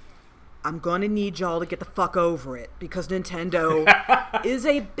 I'm going to need y'all to get the fuck over it, because Nintendo is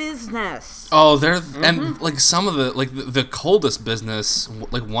a business. Oh, and like some of the coldest business,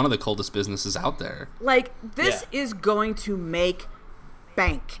 like one of the coldest businesses out there. Like, this is going to make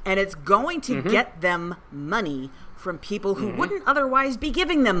bank, and it's going to get them money from people who wouldn't otherwise be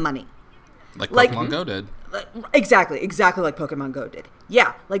giving them money. Like Pokemon Go did. Exactly like Pokemon Go did.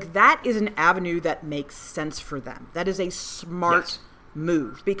 Yeah, like that is an avenue that makes sense for them. That is a smart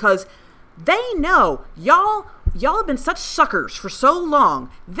move, because they know y'all have been such suckers for so long.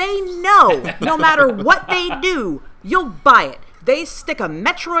 They know no matter what they do, you'll buy it. They stick a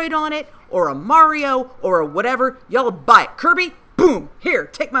Metroid on it, or a Mario, or a whatever, y'all buy it. Kirby, boom, here,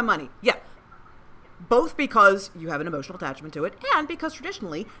 take my money. Yeah. Both because you have an emotional attachment to it, and because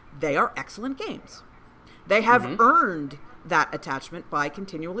traditionally they are excellent games. They have earned that attachment by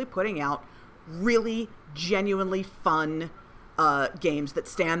continually putting out really genuinely fun games that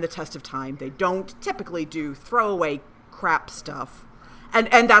stand the test of time. They don't typically do throwaway crap stuff.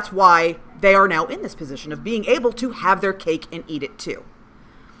 And that's why they are now in this position of being able to have their cake and eat it too.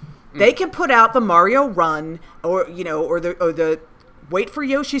 They can put out the Mario Run or the Wait for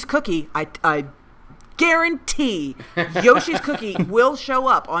Yoshi's Cookie. I guarantee Yoshi's Cookie will show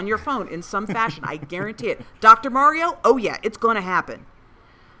up on your phone in some fashion. I guarantee it. Dr. Mario, oh yeah, it's going to happen.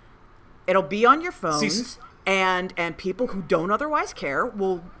 It'll be on your phones, and people who don't otherwise care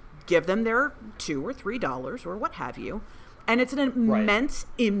will give them their $2 or $3 or what have you, and it's an immense,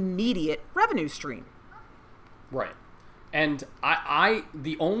 immediate revenue stream. Right. And I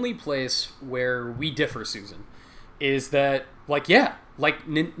the only place where we differ, Susan, is that,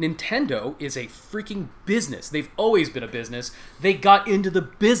 Nintendo is a freaking business. They've always been a business. They got into the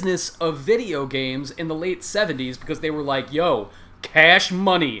business of video games in the late 70s because they were like, yo, cash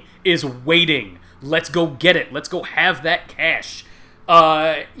money is waiting. Let's go get it. Let's go have that cash.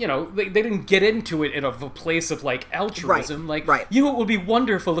 They didn't get into it in a place of, altruism. Right. It would be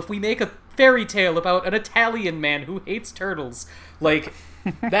wonderful if we make a fairy tale about an Italian man who hates turtles.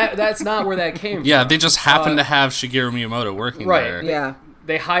 That's not where that came from. Yeah, they just happened to have Shigeru Miyamoto working there. Yeah.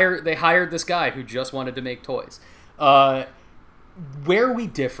 They hired this guy who just wanted to make toys. Where we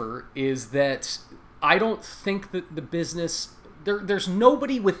differ is that I don't think that the business... There's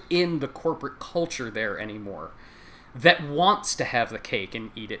nobody within the corporate culture there anymore that wants to have the cake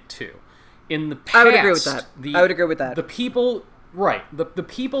and eat it too. In the past... I would agree with that. The people... Right. The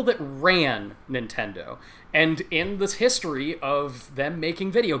people that ran Nintendo, and in this history of them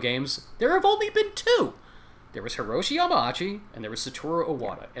making video games, there have only been two. There was Hiroshi Yamauchi, and there was Satoru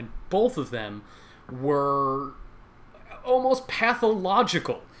Iwata, and both of them were almost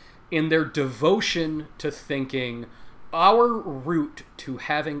pathological in their devotion to thinking our route to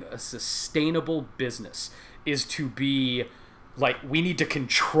having a sustainable business is to be... we need to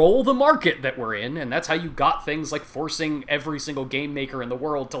control the market that we're in, and that's how you got things like forcing every single game maker in the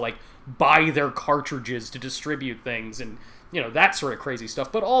world to, buy their cartridges to distribute things, and, that sort of crazy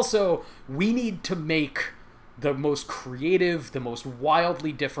stuff. But also, we need to make the most creative, the most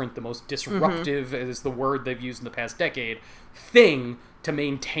wildly different, the most disruptive, is the word they've used in the past decade, thing to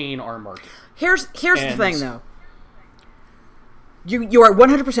maintain our market. Here's the thing, though. You are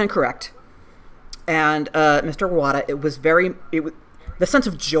 100% correct. And Mr. Iwata, the sense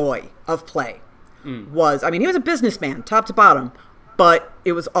of joy of play was, he was a businessman, top to bottom, but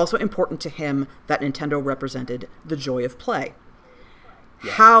it was also important to him that Nintendo represented the joy of play.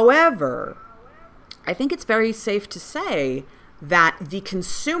 Yeah. However, I think it's very safe to say that the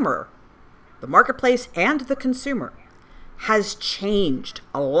consumer, the marketplace and the consumer, has changed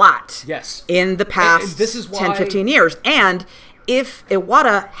a lot in the past this is 10, 15 years. And if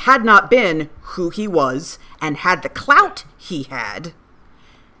Iwata had not been who he was and had the clout he had,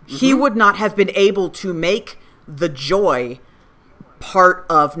 he would not have been able to make the joy part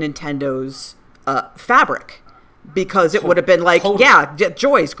of Nintendo's fabric. Because it would have been like, yeah,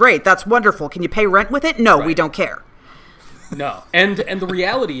 joy's great, that's wonderful. Can you pay rent with it? No, we don't care. No. And the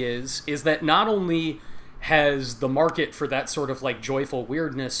reality is that not only has the market for that sort of like joyful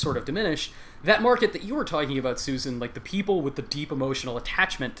weirdness sort of diminished, that market that you were talking about, Susan, like the people with the deep emotional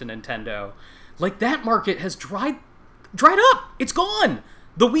attachment to Nintendo, like that market has dried up. It's gone.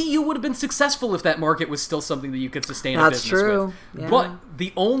 The Wii U would have been successful if that market was still something that you could sustain a business with. Yeah. But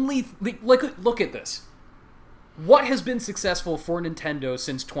the only look at this. What has been successful for Nintendo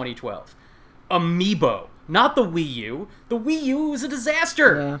since 2012? Amiibo, not the Wii U. The Wii U was a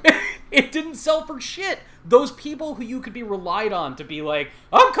disaster. Yeah. It didn't sell for shit. Those people who you could be relied on to be like,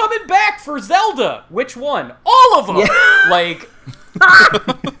 I'm coming back for Zelda. Which one? All of them. Yeah. Like,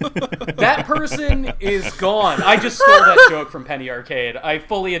 that person is gone. I just stole that joke from Penny Arcade. I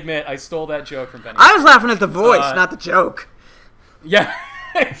fully admit I stole that joke from Penny Arcade. I was laughing at the voice, not the joke. Yeah.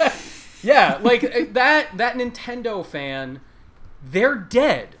 Yeah, like, that Nintendo fan, they're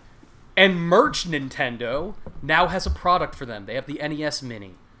dead. And Merch Nintendo now has a product for them. They have the NES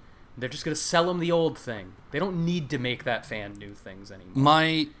Mini. They're just going to sell them the old thing. They don't need to make that fan new things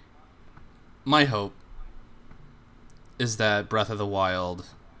anymore. My hope is that Breath of the Wild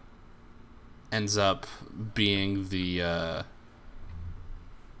ends up being the,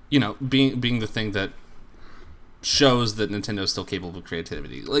 being the thing that shows that Nintendo is still capable of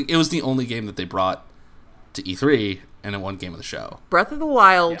creativity. Like, it was the only game that they brought to E3, and it won Game of the Show. Breath of the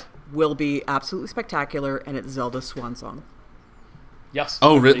Wild will be absolutely spectacular, and it's Zelda's swan song. Yes.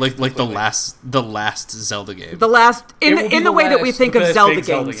 Oh, like the last Zelda game. The last in the way that we think of Zelda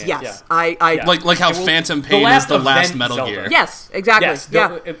games. Yes, yeah. Like how Phantom Pain is the last Metal Zelda. Gear. Yes, exactly. Yes,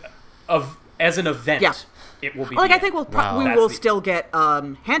 as an event, it will be. Like I think we will still get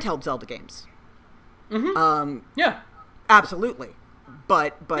handheld Zelda games. Mm-hmm. Absolutely.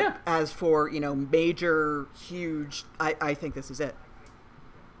 But as for major, huge, I think this is it.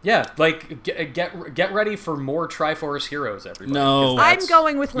 Yeah, like get ready for more Triforce Heroes, everybody. No, I'm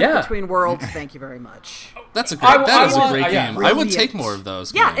going with Link Between Worlds. Thank you very much. That's a great. That is a great game. I would take more of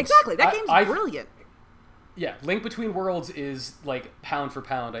those. Yeah, exactly. That game's brilliant. Yeah, Link Between Worlds is like pound for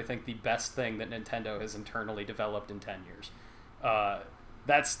pound, I think the best thing that Nintendo has internally developed in 10 years.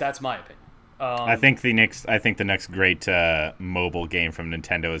 That's my opinion. I think the next great mobile game from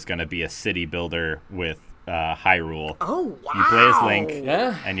Nintendo is going to be a city builder with Hyrule. Oh wow! You play as Link,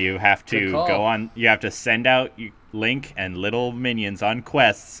 and you have to go on. You have to send out Link and little minions on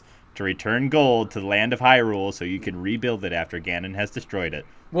quests to return gold to the land of Hyrule, so you can rebuild it after Ganon has destroyed it.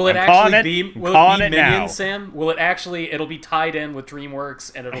 Will it actually be Minions, Sam? Will it actually? It'll be tied in with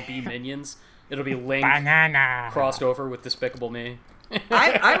DreamWorks, and it'll be Minions. It'll be Link crossed over with Despicable Me.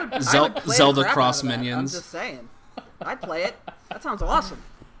 I would play Zelda cross Minions. I'm just saying, I'd play it. That sounds awesome.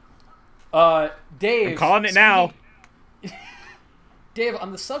 Dave, I'm calling it now. Dave,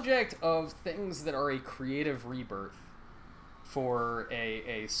 on the subject of things that are a creative rebirth for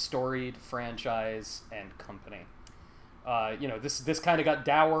a storied franchise and company, this kind of got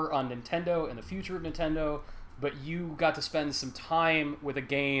dour on Nintendo and the future of Nintendo, but you got to spend some time with a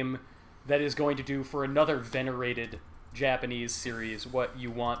game that is going to do for another venerated Japanese series what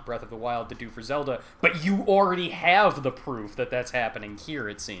you want Breath of the Wild to do for Zelda, but you already have the proof that that's happening here,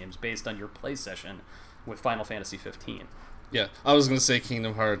 it seems, based on your play session with Final Fantasy 15. Yeah, I was going to say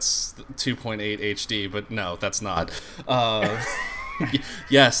Kingdom Hearts 2.8 HD, but no, that's not.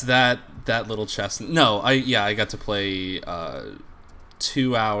 Yes, that little chest. No, I got to play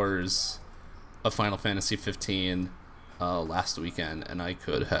 2 hours of Final Fantasy 15 last weekend, and I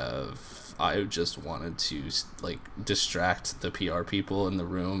just wanted to distract the PR people in the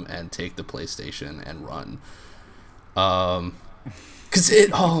room and take the PlayStation and run. 'Cause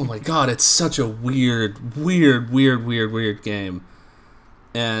oh my god, it's such a weird game.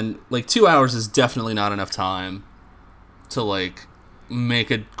 And 2 hours is definitely not enough time to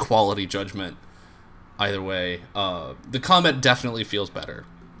make a quality judgment either way. The combat definitely feels better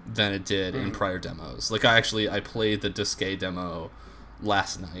than it did in prior demos. I played the Disque demo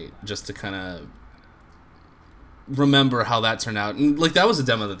last night just to kind of remember how that turned out, and that was a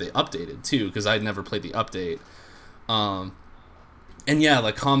demo that they updated too, because I'd never played the update, And yeah,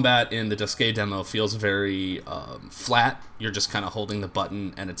 like combat in the Duscae demo feels very flat. You're just kind of holding the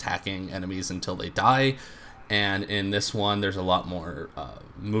button and attacking enemies until they die. And in this one, there's a lot more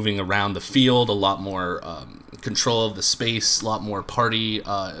moving around the field, a lot more control of the space, a lot more party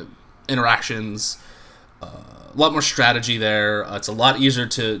interactions, a lot more strategy there. It's a lot easier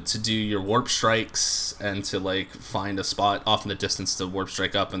to do your warp strikes and to like find a spot off in the distance to warp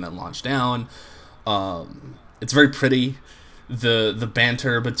strike up and then launch down. It's very pretty. The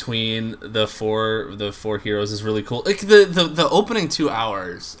banter between the four heroes is really cool. Like the opening 2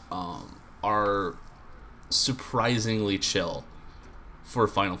 hours are surprisingly chill for a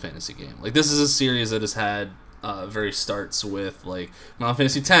Final Fantasy game. Like, this is a series that has had very starts with, like, Final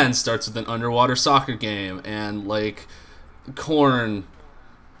Fantasy X starts with an underwater soccer game, and like Korn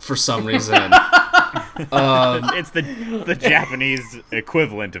for some reason. It's the Japanese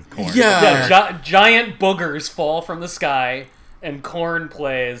equivalent of Korn. Giant boogers fall from the sky and Korn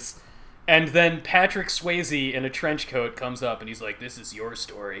plays, and then Patrick Swayze in a trench coat comes up and he's like, "This is your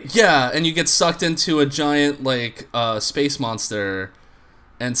story." Yeah, and you get sucked into a giant like space monster,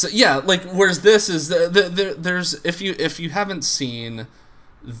 and so yeah, like whereas this is there's if you haven't seen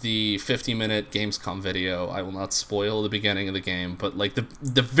the 50-minute Gamescom video, I will not spoil the beginning of the game, but like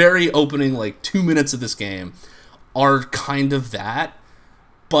the very opening like 2 minutes of this game are kind of that,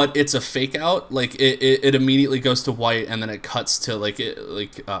 but it's a fake out. Like it immediately goes to white and then it cuts to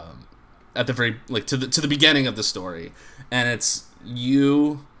at the very like to the beginning of the story, and it's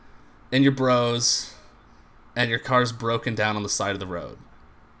you and your bros, and your car's broken down on the side of the road,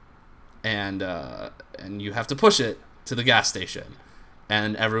 and you have to push it to the gas station.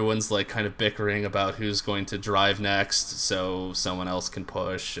 And everyone's like kind of bickering about who's going to drive next so someone else can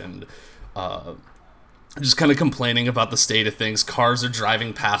push, and just kind of complaining about the state of things. Cars are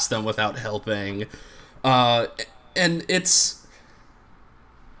driving past them without helping. And it's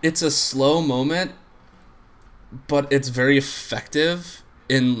a slow moment, but it's very effective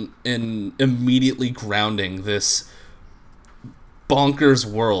in immediately grounding this bonkers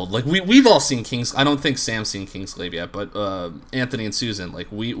world. Like we've all seen King's. I don't think Sam's seen Kingsglaive yet, but Anthony and Susan, like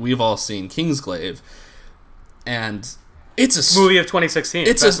we've all seen Kingsglaive, and it's a movie of 2016.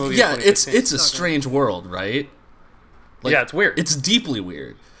 It's a strange world, right? Like, yeah, it's weird. It's deeply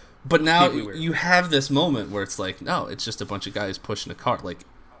weird. But now you have this moment where it's like, no, it's just a bunch of guys pushing a cart. Like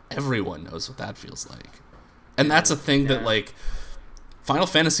everyone knows what that feels like, and that's a thing that like Final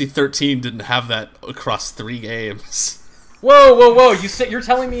Fantasy 13 didn't have that across 3 games. Whoa! You're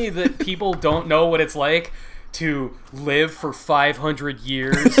telling me that people don't know what it's like to live for 500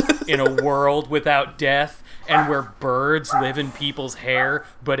 years in a world without death, and where birds live in people's hair,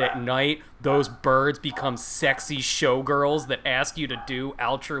 but at night those birds become sexy showgirls that ask you to do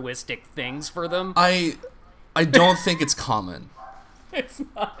altruistic things for them? I don't think it's common. It's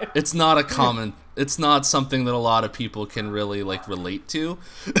not. It's not a common. It's not something that a lot of people can really like relate to.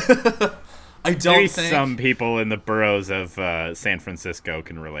 I don't think some people in the boroughs of San Francisco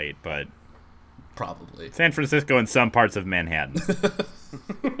can relate, but probably San Francisco and some parts of Manhattan.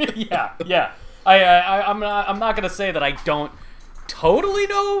 Yeah. I'm not gonna say that I don't totally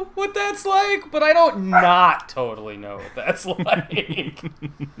know what that's like, but I don't not totally know what that's like.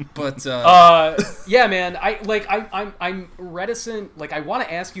 But yeah, man, I'm reticent. Like, I want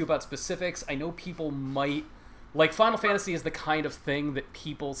to ask you about specifics. I know people might. Like, Final Fantasy is the kind of thing that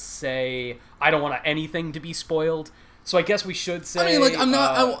people say, I don't want anything to be spoiled. So I guess we should say... I mean, like,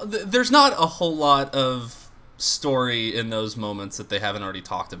 there's not a whole lot of story in those moments that they haven't already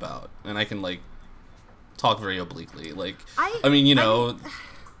talked about. And I can, like, talk very obliquely. Like, I mean, you know...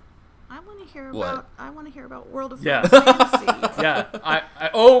 I want to hear about World of Final Fantasy. Yeah.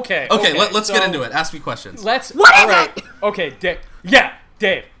 Okay, let's get into it. Ask me questions. What is it? Okay, Dave.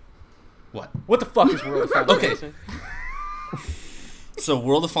 Dave. What the fuck is World of Final Fantasy? So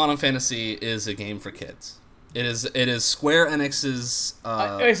World of Final Fantasy is a game for kids. It is Square Enix's...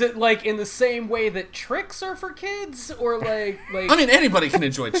 is it like in the same way that Tricks are for kids? Or like... I mean, anybody can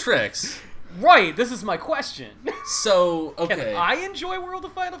enjoy Tricks. Right, this is my question. So, okay. Can I enjoy World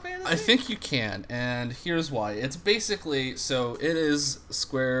of Final Fantasy? I think you can, and here's why. It's basically... So, it is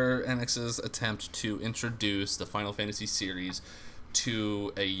Square Enix's attempt to introduce the Final Fantasy series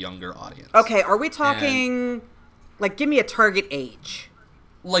to a younger audience. Okay, are we talking... like, give me a target age.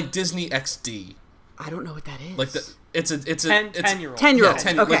 Like Disney XD. I don't know what that is. Like, it's a 10-year-old. 10-year-olds.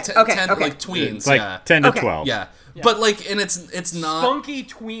 Yeah, okay. Like tweens. It's like 10 to 12. Yeah. But, like, and it's not... Spunky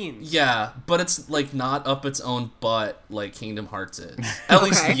tweens. Yeah, but it's, like, not up its own butt like Kingdom Hearts is. At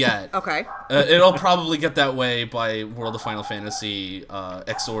least yet. Okay. It'll probably get that way by World of Final Fantasy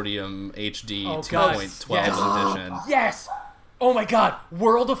Exordium HD 2.12 edition. Yes! Oh my god,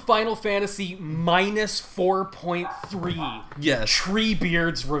 World of Final Fantasy minus 4.3. Yes.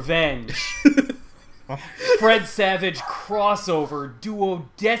 Treebeard's Revenge. Fred Savage crossover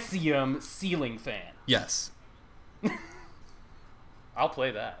duodecium ceiling fan. Yes. I'll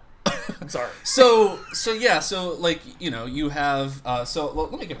play that. Sorry. So like, you have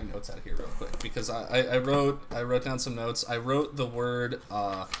let me get my notes out of here real quick, because I wrote down some notes. I wrote the word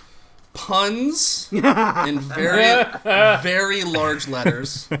puns in very very large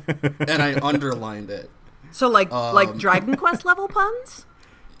letters, and I underlined it. So like Dragon Quest level puns?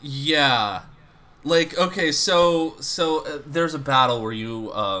 Yeah. Like, okay, so there's a battle where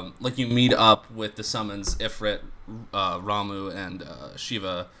you you meet up with the summons Ifrit, Ramu, and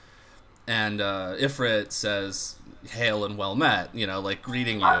Shiva, and Ifrit says, "Hail and well met,"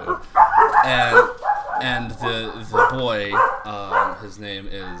 greeting you, and the boy, his name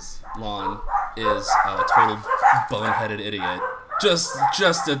is Lon, is a total boneheaded idiot, just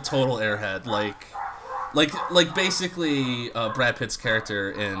a total airhead, like basically Brad Pitt's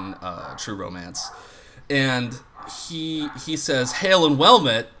character in True Romance, and he says "Hail and well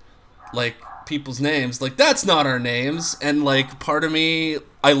met," like people's names, like that's not our names, and like part of me,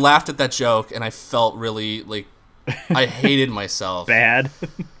 I laughed at that joke and I felt really like I hated myself. Bad.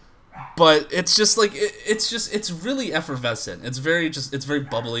 But it's just like it's really effervescent. It's very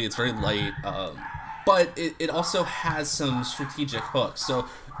bubbly. It's very light. But it also has some strategic hooks. So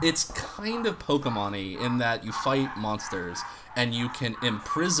it's kind of Pokemon-y in that you fight monsters and you can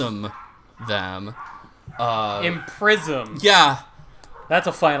imprison them. Imprison. Yeah. That's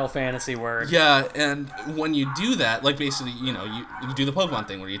a Final Fantasy word. Yeah, and when you do that, like basically, you do the Pokemon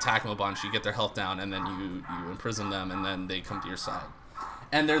thing where you attack them a bunch, you get their health down, and then you imprison them, and then they come to your side.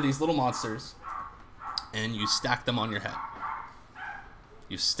 And they're these little monsters, and you stack them on your head.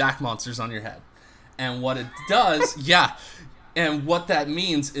 You stack monsters on your head. And what it does, and what that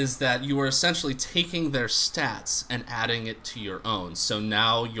means is that you are essentially taking their stats and adding it to your own. So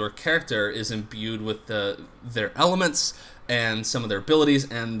now your character is imbued with their elements and some of their abilities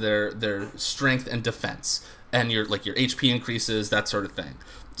and their strength and defense. And your HP increases, that sort of thing.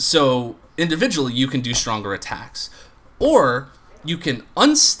 So individually you can do stronger attacks. Or you can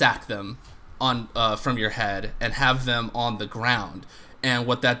unstack them on from your head and have them on the ground. And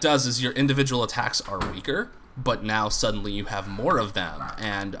what that does is your individual attacks are weaker, but now suddenly you have more of them.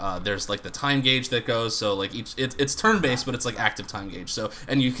 And there's like the time gauge that goes, so like it's turn-based, but it's like active time gauge. So,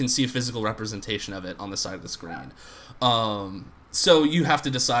 and you can see a physical representation of it on the side of the screen. So you have to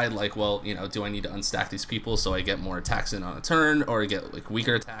decide, like, well, do I need to unstack these people so I get more attacks in on a turn, or I get like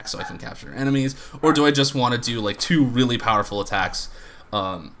weaker attacks so I can capture enemies, or do I just want to do like 2 really powerful attacks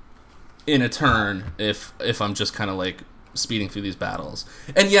in a turn if I'm just kind of like speeding through these battles?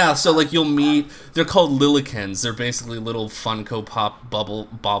 And so like you'll meet, they're called Lillykins. They're basically little Funko Pop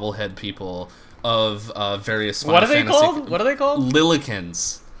bobblehead people of various Final Fantasy. What are they called?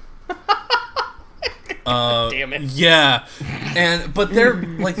 Lillykins. Damn it. Yeah, but they're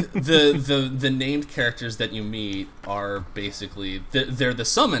like the named characters that you meet are basically they're the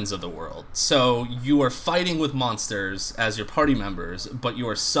summons of the world. So you are fighting with monsters as your party members, but you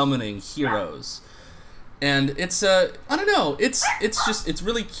are summoning heroes, and it's I don't know, it's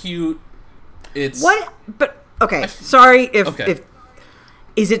really cute. It's what, but okay. Sorry if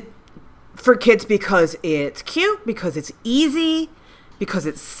is it for kids because it's cute, because it's easy, because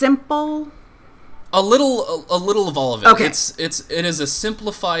it's simple? A little of all of it. Okay. It is a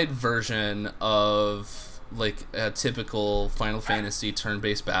simplified version of like a typical Final Fantasy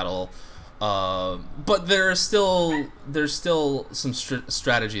turn-based battle, but there's still some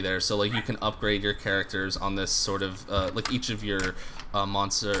strategy there. So like you can upgrade your characters on this sort of like each of your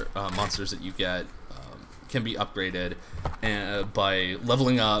monsters that you get can be upgraded, and by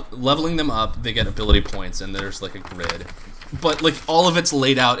leveling them up, they get ability points, and there's like a grid. But like all of it's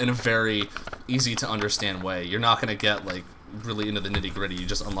laid out in a very easy to understand way. You're not gonna get like really into the nitty gritty. You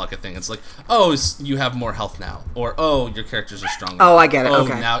just unlock a thing. It's like, oh, you have more health now, or oh, your characters are stronger. Oh, I get it. Oh,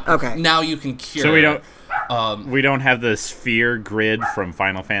 Okay. Now you can cure. So we don't have the sphere grid from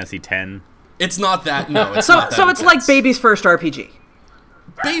Final Fantasy X. It's not that. No. It's so not that so it's intense. like baby's first RPG.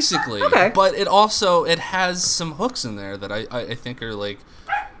 Basically. Okay. But it has some hooks in there that I think are like,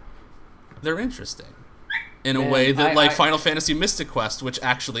 they're interesting. In a way that Final Fantasy Mystic Quest, which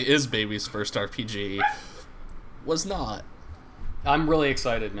actually is baby's first RPG, was not. I'm really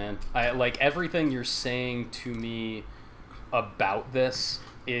excited, man. I like everything you're saying to me about this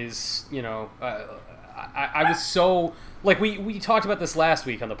is, I was so, like, we talked about this last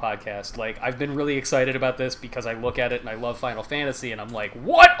week on the podcast. Like, I've been really excited about this because I look at it and I love Final Fantasy, and I'm like,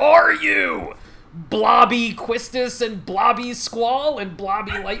 what are you? Blobby Quistis and Blobby Squall and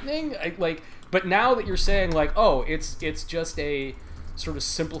Blobby Lightning. But now that you're saying like, oh, it's just a sort of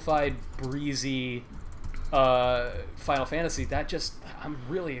simplified, breezy Final Fantasy, I'm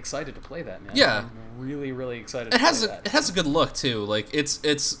really excited to play that, man. Yeah, I'm really, really excited. It has a good look too. Like it's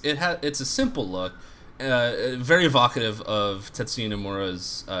a simple look. Very evocative of Tetsuya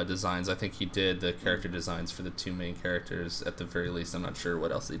Nomura's designs. I think he did the character designs for the 2 main characters at the very least. I'm not sure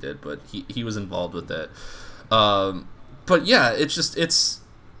what else he did, but he was involved with it. But yeah, it's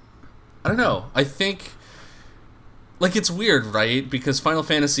I don't know. I think like it's weird, right? Because Final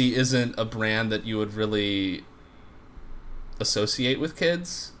Fantasy isn't a brand that you would really associate with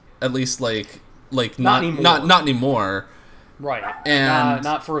kids. At least like not anymore. Right, and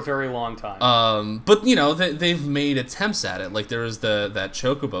not for a very long time. But you know they've made attempts at it. Like there was that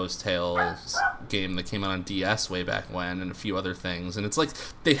Chocobo's Tales game that came out on DS way back when, and a few other things. And it's like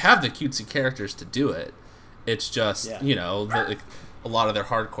they have the cutesy characters to do it. It's just you know a lot of their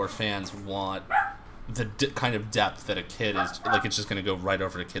hardcore fans want the kind of depth that a kid is like. It's just going to go right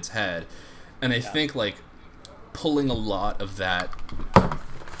over a kid's head, and I think like pulling a lot of that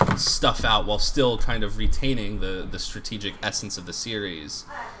stuff out while still kind of retaining the strategic essence of the series,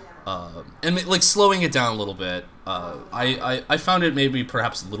 and like slowing it down a little bit. I found it maybe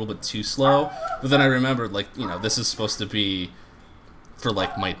perhaps a little bit too slow, but then I remembered like, you know, this is supposed to be for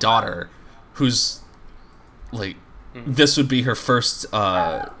like my daughter, who's like this would be her first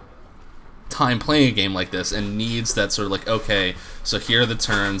time playing a game like this, and needs that sort of like, okay, so here are the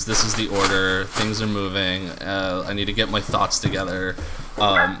turns, this is the order, things are moving, I need to get my thoughts together.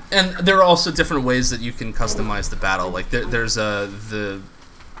 And there are also different ways that you can customize the battle. Like there's the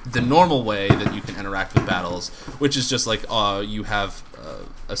normal way that you can interact with battles, which is just like you have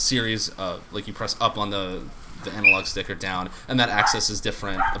a series like you press up on the analog stick or down, and that accesses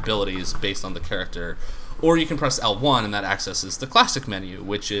different abilities based on the character. Or you can press L1 and that accesses the classic menu,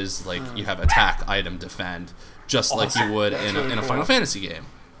 which is like you have attack, item, defend, just like you would in a Final Fantasy game.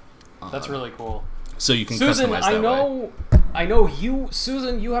 That's really cool. So you can Susan, customize that way. I know you,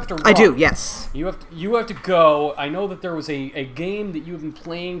 Susan, you have to run. I do, yes. You have to go. I know that there was a game that you have been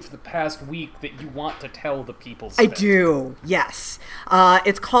playing for the past week that you want to tell the people. I do, yes.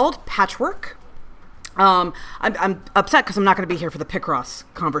 It's called Patchwork. I'm upset because I'm not going to be here for the Picross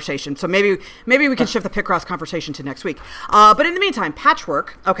conversation, so maybe we can shift the Picross conversation to next week. But in the meantime,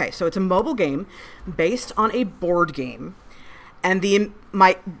 Patchwork. Okay, so it's a mobile game based on a board game, and the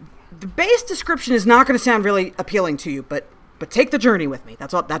base description is not going to sound really appealing to you, but take the journey with me.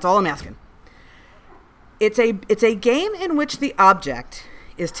 That's all I'm asking. It's a game in which the object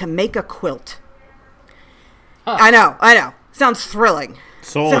is to make a quilt. Huh. I know. Sounds thrilling.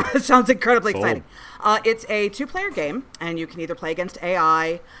 Sounds incredibly exciting. It's a 2-player game, and you can either play against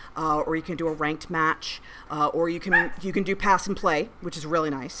AI, or you can do a ranked match, or you can do pass and play, which is really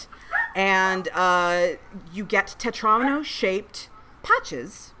nice. And you get tetromino-shaped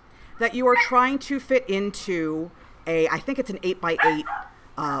patches that you are trying to fit into I think it's an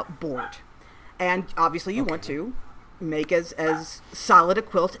 8x8 board. And obviously you want to make as solid a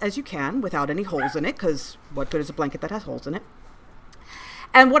quilt as you can without any holes in it, because what good is a blanket that has holes in it?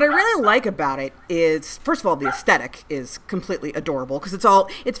 And what I really like about it is, first of all, the aesthetic is completely adorable, because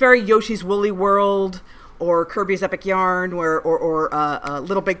it's very Yoshi's Woolly World or Kirby's Epic Yarn or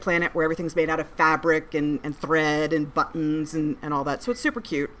Little Big Planet, where everything's made out of fabric and thread and buttons and all that. So it's super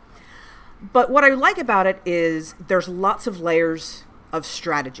cute. But what I like about it is there's lots of layers of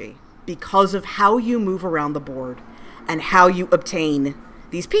strategy because of how you move around the board and how you obtain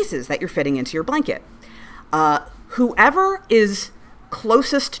these pieces that you're fitting into your blanket. Whoever is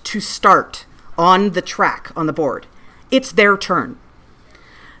closest to start on the track on the board, it's their turn.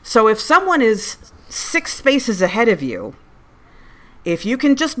 So if someone is 6 spaces ahead of you, if you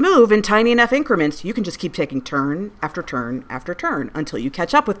can just move in tiny enough increments, you can just keep taking turn after turn after turn until you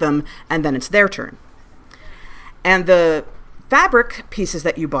catch up with them, and then it's their turn. And the fabric pieces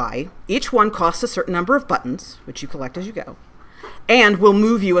that you buy, each one costs a certain number of buttons, which you collect as you go, and will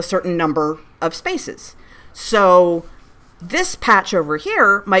move you a certain number of spaces. So this patch over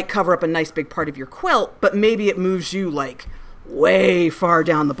here might cover up a nice big part of your quilt, but maybe it moves you like way far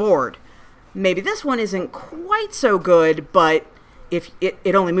down the board. Maybe this one isn't quite so good, but if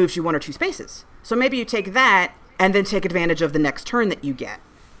it only moves you 1 or 2 spaces. So maybe you take that and then take advantage of the next turn that you get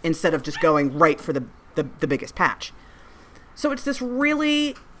instead of just going right for the biggest patch. So it's this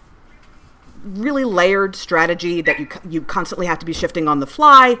really, really layered strategy that you constantly have to be shifting on the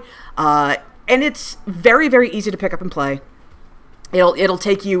fly. And it's very, very easy to pick up and play. It'll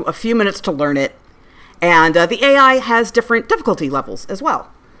take you a few minutes to learn it. And the AI has different difficulty levels as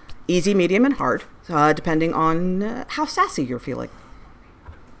well. easy, medium, and hard, depending on how sassy you're feeling.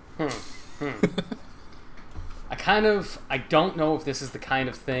 I don't know if this is the kind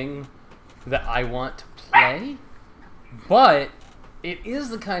of thing that I want to play, but it is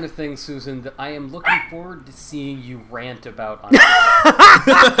the kind of thing, Susan, that I am looking forward to seeing you rant about on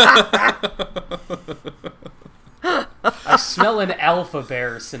I smell an alpha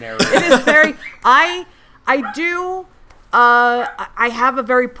bear scenario. It is very... I have a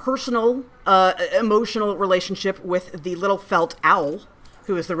very personal, emotional relationship with the little felt owl,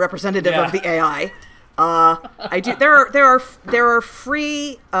 who is the representative of the AI. I do. There are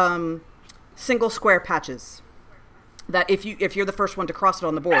free single square patches that if you're the first one to cross it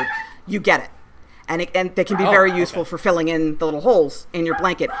on the board, you get it, and they can be very useful for filling in the little holes in your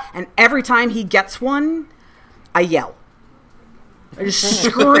blanket. And every time he gets one, I yell. I just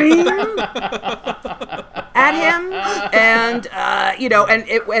scream at him, and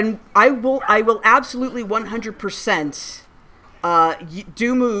and I will absolutely 100%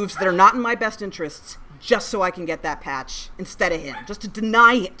 do moves that are not in my best interests just so I can get that patch instead of him, just to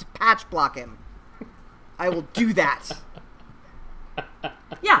deny it, to patch block him. I will do that.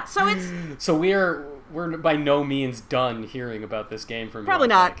 Yeah, so we're by no means done hearing about this game from you. Probably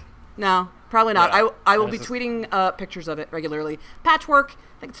not. No, probably not. Yeah. I will be tweeting pictures of it regularly. Patchwork,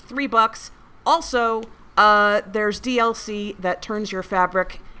 I think it's $3. Also, there's DLC that turns your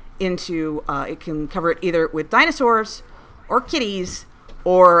fabric into, it can cover it either with dinosaurs or kitties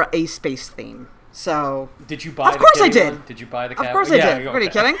or a space theme. So, did you buy of course the kitty I did. One? Did you buy the cat? Of course I did. What are you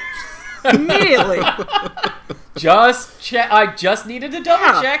kidding? Immediately. I just needed to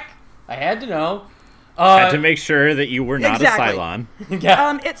double check. I had to know. Had to make sure that you were not a Cylon.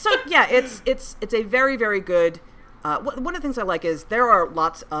 It's a very, very good. One of the things I like is there are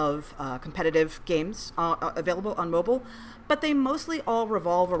lots of competitive games available on mobile, but they mostly all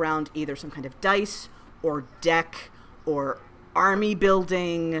revolve around either some kind of dice or deck or army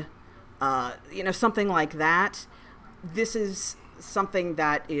building, something like that. This is something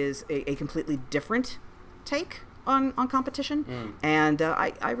that is a completely different take on competition, and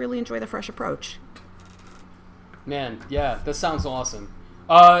I really enjoy the fresh approach. Man, yeah, that sounds awesome.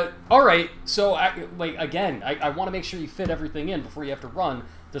 All right, so I want to make sure you fit everything in before you have to run.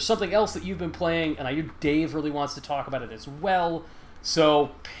 There's something else that you've been playing, and I know Dave really wants to talk about it as well.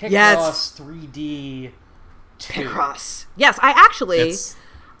 So, Picross 3D 2. Picross. Yes, I actually...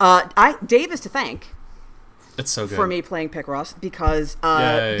 Dave is to thank. It's so good. For me playing Picross, because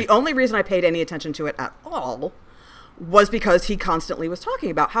the only reason I paid any attention to it at all was because he constantly was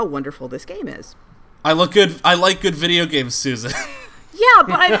talking about how wonderful this game is. I like good video games, Susan. Yeah,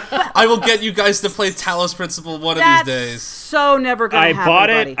 but I will get you guys to play Talos Principle one of these days. So never gonna happen. I bought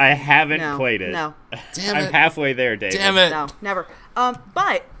it. Buddy. I haven't played it. No. Damn it. I'm halfway there, Dave. Damn it. No, never.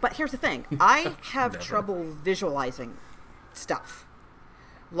 But here's the thing. I have trouble visualizing stuff.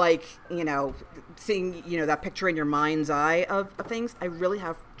 Like, seeing, that picture in your mind's eye of things, I really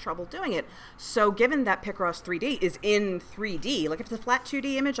have trouble doing it. So given that Picross 3D is in 3D, like if it's a flat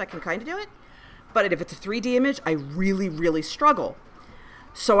 2D image, I can kind of do it. But if it's a 3D image, I really, really struggle.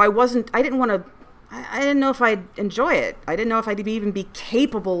 So I didn't know if I'd enjoy it. I didn't know if I'd even be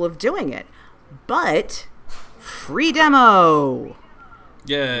capable of doing it. But, free demo!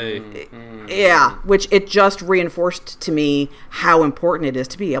 Yay. Yeah, which it just reinforced to me how important it is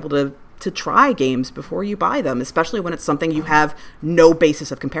to be able to try games before you buy them, especially when it's something you have no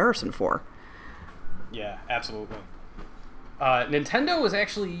basis of comparison for. Yeah, absolutely. Nintendo is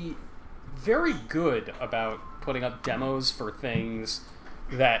actually very good about putting up demos for things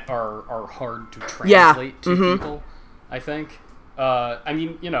that are hard to translate to people, I think.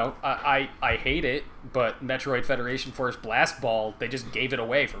 I hate it, but Metroid Federation Force Blast Ball, they just gave it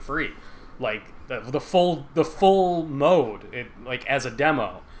away for free. Like, the full mode, as a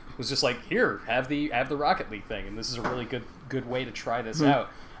demo, was just like, here, have the Rocket League thing, and this is a really good way to try this out.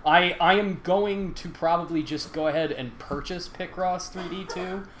 I am going to probably just go ahead and purchase Picross 3D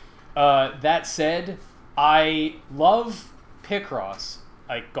 2. That said, I love Picross.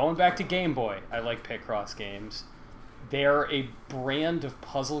 Going back to Game Boy, I like Picross games. They're a brand of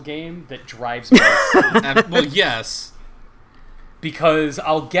puzzle game that drives me insane. Well, yes. Because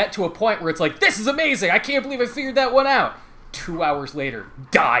I'll get to a point where it's like, this is amazing! I can't believe I figured that one out! 2 hours later,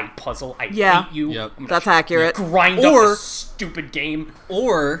 die, puzzle. I hate you. Yep. That's accurate. Grind up this stupid game.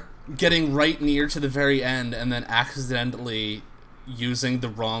 Or getting right near to the very end and then accidentally using the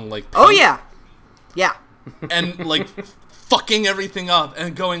wrong, paint. Oh, yeah. Yeah. And, fucking everything up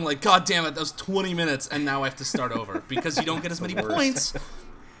and going God damn it, that was 20 minutes and now I have to start over because you don't get as many points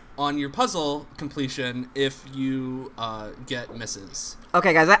on your puzzle completion if you get misses.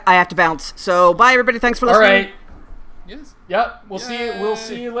 Okay, guys, I have to bounce. So, bye, everybody. Thanks for listening. All right. Yes. Yep. We'll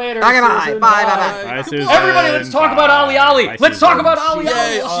see you later. Okay, bye. Susan. Bye. Susan. Everybody, let's talk about Ollie Ollie. Bye, Let's Susan. talk about Ollie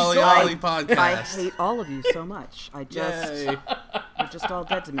Yay, Ollie. Ollie Ollie podcast. I hate all of you so much. You're just all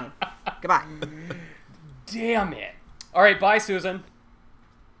dead to me. Goodbye. Damn it. All right, bye, Susan.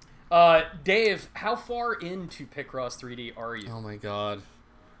 Dave, how far into Picross 3D are you? Oh my god.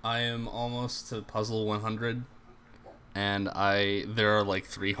 I am almost to puzzle 100. And there are like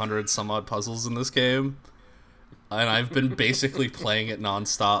 300 some odd puzzles in this game. And I've been basically playing it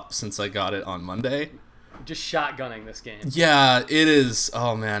nonstop since I got it on Monday. Just shotgunning this game. Yeah, it is.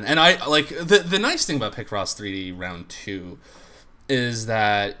 Oh man. And I like the nice thing about Picross 3D Round 2 is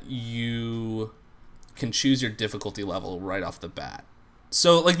that you can choose your difficulty level right off the bat.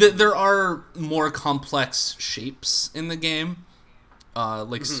 So like there are more complex shapes in the game.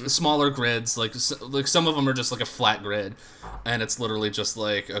 Smaller grids, like some of them are just like a flat grid, and it's literally just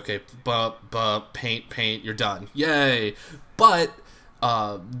like, okay, paint, you're done, yay. But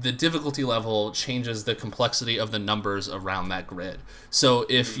the difficulty level changes the complexity of the numbers around that grid. So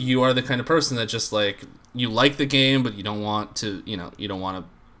if you are the kind of person that just like, you like the game but you don't want to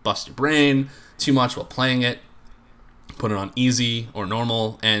bust your brain too much while playing it, put it on easy or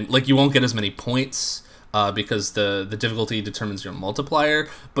normal, and like you won't get as many points because the difficulty determines your multiplier,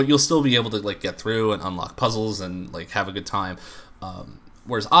 but you'll still be able to like get through and unlock puzzles and like have a good time.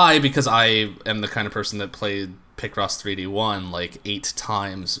 Whereas because I am the kind of person that played Picross 3D 1 like 8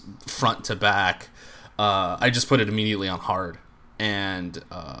 times front to back, I just put it immediately on hard, and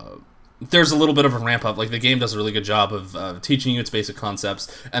there's a little bit of a ramp up. Like the game does a really good job of teaching you its basic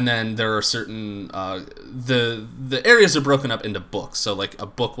concepts, and then there are certain the areas are broken up into books. So like a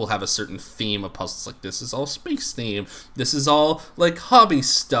book will have a certain theme of puzzles. Like this is all space theme. This is all like hobby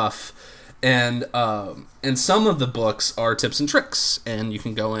stuff, and some of the books are tips and tricks, and you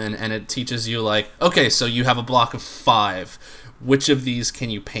can go in and it teaches you like, okay, so you have a block of 5. Which of these can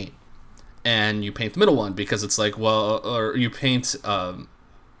you paint? And you paint the middle one because it's like, well, or you paint.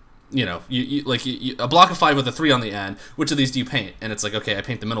 You a block of 5 with a 3 on the end. Which of these do you paint? And it's like, okay, I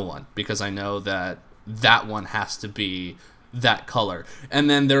paint the middle one because I know that one has to be that color. And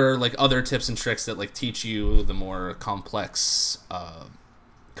then there are like other tips and tricks that like teach you the more complex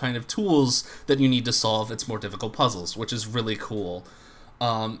kind of tools that you need to solve its more difficult puzzles, which is really cool.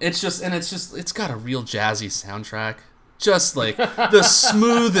 It's got a real jazzy soundtrack. Just like the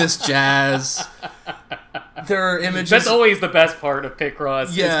smoothest jazz. There are images. That's always the best part of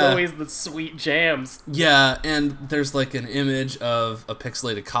Picross. Yeah. It's always the sweet jams. Yeah, and there's like an image of a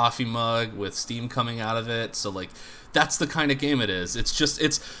pixelated coffee mug with steam coming out of it. So like, that's the kind of game it is.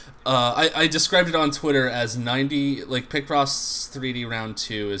 I described it on Twitter as Picross 3D Round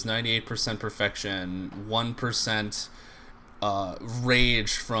 2 is 98% perfection, 1%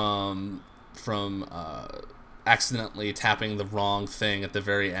 rage from accidentally tapping the wrong thing at the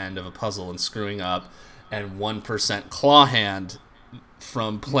very end of a puzzle and screwing up, and 1% claw hand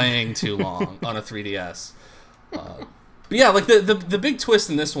from playing too long on a 3DS. But yeah, like the big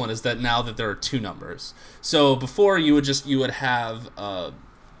twist in this one is that now that there are 2 numbers. So before you would have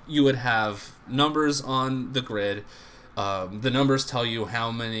numbers on the grid. The numbers tell you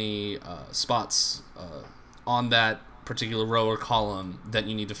how many spots on that particular row or column that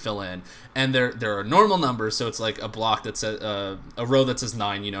you need to fill in, and there are normal numbers, so it's like a block that says a row that says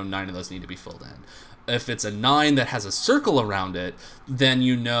 9, 9 of those need to be filled in. If it's a 9 that has a circle around it, then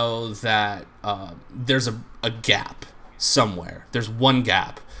you know that there's a gap somewhere. There's one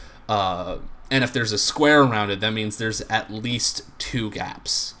gap, and if there's a square around it, that means there's at least 2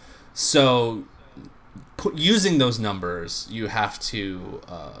 gaps. So using those numbers, you have to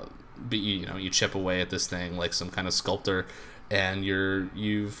you chip away at this thing like some kind of sculptor, and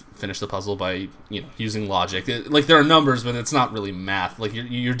you've finished the puzzle by using logic. Like there are numbers, but it's not really math. Like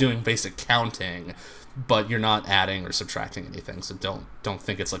you're doing basic counting, but you're not adding or subtracting anything. So don't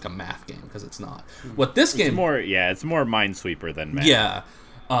think it's like a math game, because it's not. What this game it's more Minesweeper than math. Yeah.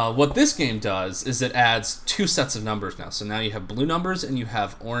 What this game does is it adds 2 sets of numbers now. So now you have blue numbers and you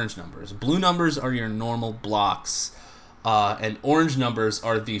have orange numbers. Blue numbers are your normal blocks, and orange numbers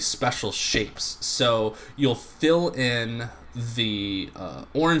are the special shapes. So you'll fill in the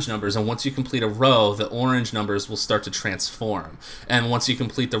orange numbers, and once you complete a row, the orange numbers will start to transform. And once you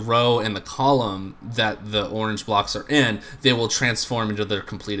complete the row and the column that the orange blocks are in, they will transform into their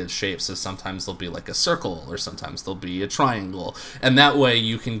completed shapes. So sometimes they'll be like a circle, or sometimes they'll be a triangle. And that way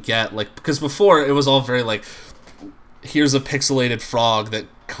you can get, like, because before it was all very like, here's a pixelated frog that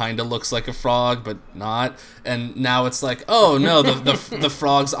kind of looks like a frog, but not. And now it's like, oh no, the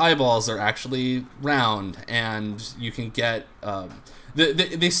frog's eyeballs are actually round, and you can get.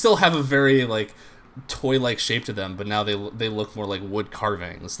 They still have a very like toy-like shape to them, but now they look more like wood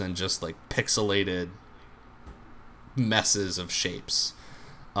carvings than just like pixelated messes of shapes.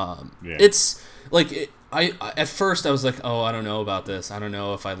 It's like I at first I was like, oh, I don't know about this. I don't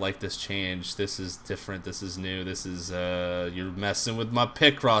know if I like this change. This is different. This is new. This is you're messing with my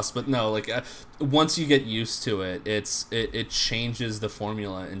Picross. But no, like once you get used to it, it changes the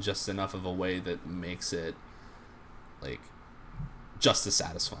formula in just enough of a way that makes it like just as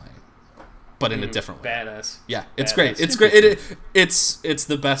satisfying, but in a different way. Badass. Yeah, it's great. It's great. It's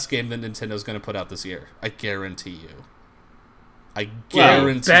the best game that Nintendo's going to put out this year. I guarantee you. I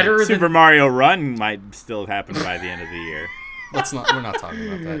guarantee. Better than Super Mario Run might still happen by the end of the year. We're not talking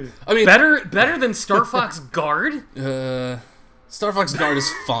about that. I mean, better than Star Fox Guard. Star Fox Guard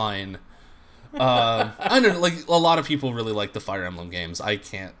is fine. I don't know. Like a lot of people really like the Fire Emblem games.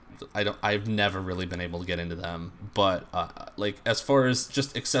 I've never really been able to get into them, but like as far as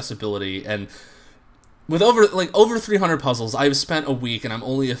just accessibility and with over 300 puzzles, I've spent a week and I'm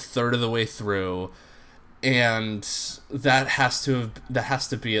only a third of the way through, and that has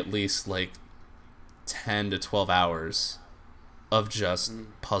to be at least like 10 to 12 hours of just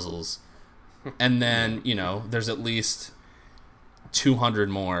puzzles, and then there's at least 200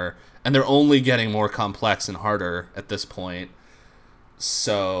 more, and they're only getting more complex and harder at this point.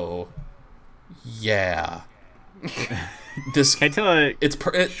 So, yeah, this can I tell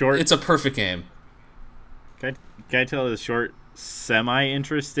it's a perfect game. Can I tell a short,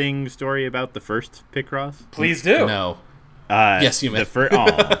 semi-interesting story about the first Picross? Please do. No. Yes, you may.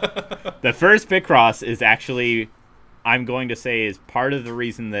 The first Picross is actually, I'm going to say, is part of the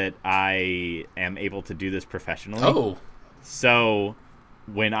reason that I am able to do this professionally. Oh. So,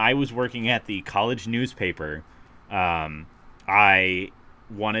 when I was working at the college newspaper, I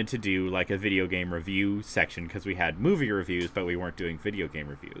wanted to do like a video game review section because we had movie reviews, but we weren't doing video game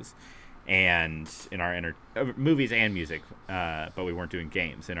reviews, and in our movies and music, but we weren't doing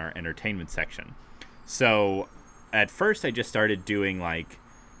games in our entertainment section. So at first I just started doing like,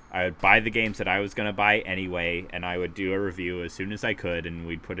 I would buy the games that I was going to buy anyway, and I would do a review as soon as I could, and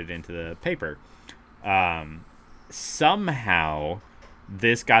we'd put it into the paper. Somehow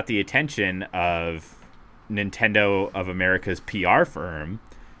this got the attention of Nintendo of America's PR firm.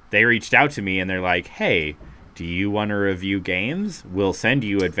 They reached out to me and they're like, hey, do you want to review games? We'll send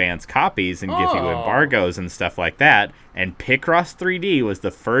you advanced copies and give you embargoes and stuff like that. And Picross 3D was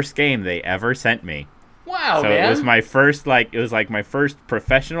the first game they ever sent me. Wow, so man. It was my first my first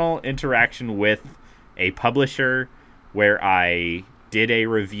professional interaction with a publisher where I did a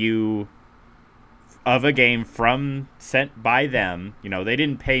review of a game sent by them. They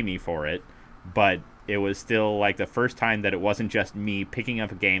didn't pay me for it, but it was still like the first time that it wasn't just me picking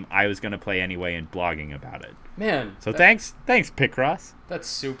up a game I was going to play anyway and blogging about it. Man. So thanks Picross. That's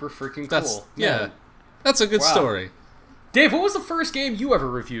super freaking cool. Yeah. That's a good story. Dave, what was the first game you ever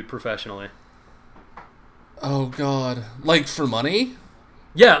reviewed professionally? Oh God. Like for money?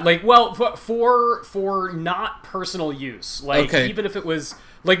 Yeah, like, well, for not personal use. Like, okay. Even if it was,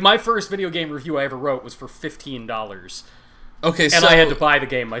 like, my first video game review I ever wrote was for $15. Okay, and I had to buy the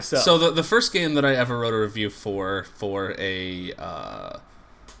game myself. So the first game that I ever wrote a review for a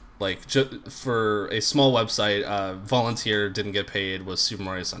for a small website, volunteer, didn't get paid, was Super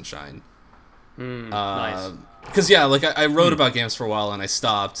Mario Sunshine. Nice. Because I wrote about games for a while and I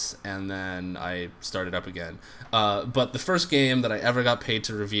stopped and then I started up again. But the first game that I ever got paid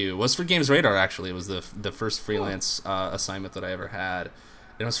to review was for Games Radar. Actually, it was the first freelance assignment that I ever had.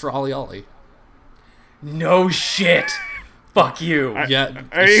 And it was for Ollie Ollie. No shit. Fuck you. Yeah,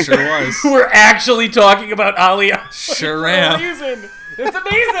 it sure was. We're actually talking about Ollie Ollie sure for am. a reason. It's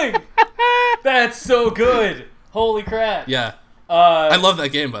amazing. That's so good. Holy crap. Yeah. I love that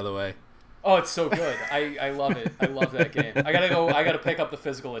game, by the way. Oh, it's so good. I love it. I love that game. I gotta pick up the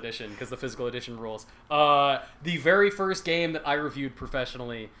physical edition because the physical edition rules. The very first game that I reviewed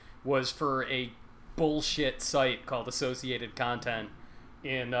professionally was for a bullshit site called Associated Content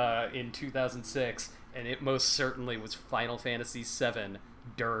in 2006. And it most certainly was Final Fantasy VII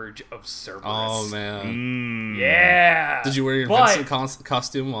Dirge of Cerberus. Oh, man. Yeah! Did you wear your Vincent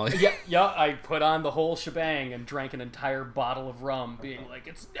costume while you... Yeah, I put on the whole shebang and drank an entire bottle of rum, being like,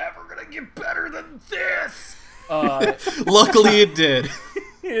 it's never gonna get better than this! Luckily it did.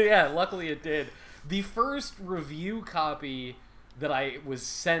 Yeah, luckily it did. The first review copy that I was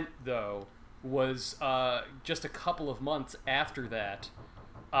sent, though, was just a couple of months after that.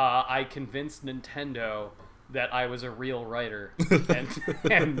 I convinced Nintendo that I was a real writer,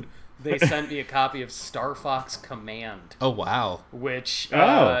 and they sent me a copy of Star Fox Command. Oh wow! Which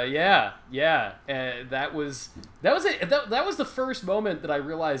that was it. That was the first moment that I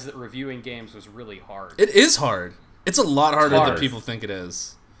realized that reviewing games was really hard. It is hard. It's a lot harder than people think it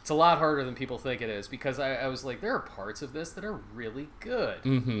is. It's a lot harder than people think it is, because I was like, there are parts of this that are really good,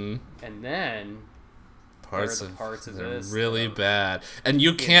 and then parts of this really bad, and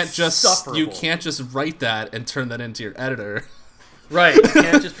you can't just write that and turn that into your editor. Right, you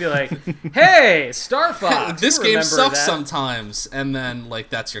can't just be like, hey, Star Fox, this game sucks sometimes, and then, like,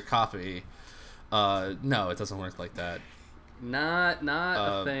 that's your copy. No, it doesn't work like that. Not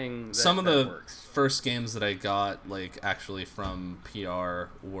a thing some of the works. First games that I got, like, actually from PR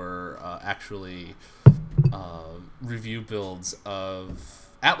were actually review builds of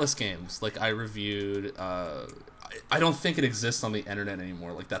Atlas games. Like, I reviewed... I don't think it exists on the internet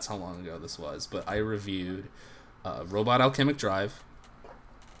anymore. Like, that's how long ago this was. But I reviewed... Robot Alchemic Drive.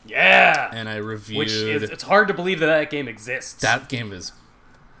 Yeah! And I reviewed... Which it's hard to believe that game exists. That game is...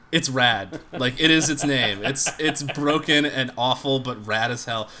 It's rad. Like, it is its name. It's broken and awful, but rad as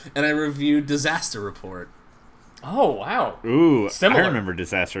hell. And I reviewed Disaster Report. Oh, wow. Ooh, Similar. I remember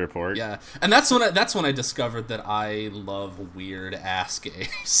Disaster Report. Yeah. And that's when I discovered that I love weird-ass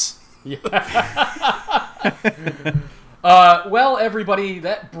games. Yeah. Well, everybody,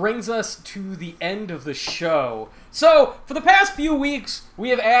 that brings us to the end of the show. So, for the past few weeks,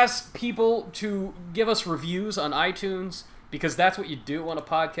 we have asked people to give us reviews on iTunes, because that's what you do on a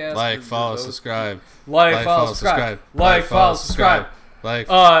podcast. Like, follow, subscribe. Like, follow, subscribe. Like, follow, subscribe. Like.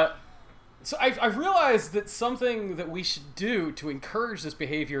 So I've realized that something that we should do to encourage this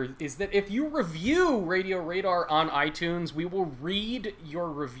behavior is that if you review Radio Radar on iTunes, we will read your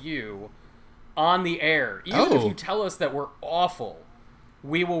review on the air. Even if you tell us that we're awful,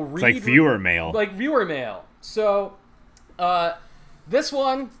 we will read... It's like viewer mail. Like viewer mail. So, this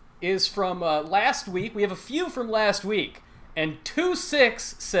one is from last week. We have a few from last week. And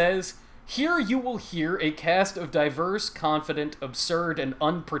 26 says, "Here you will hear a cast of diverse, confident, absurd, and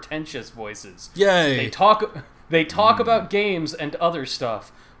unpretentious voices. Yay! They talk about games and other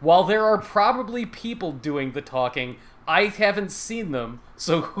stuff. While there are probably people doing the talking, I haven't seen them,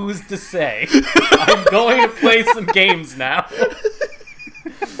 so who's to say? I'm going to play some games now."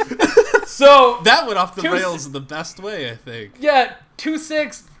 So that went off the rails in the best way, I think. Yeah,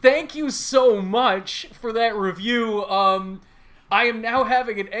 26, thank you so much for that review. I am now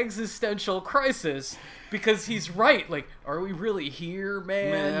having an existential crisis, because he's right. Like, are we really here,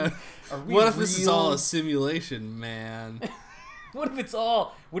 man? Are we what if this is all a simulation, man? What if it's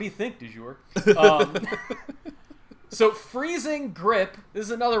all... What do you think, du jour? So, Freezing Grip, this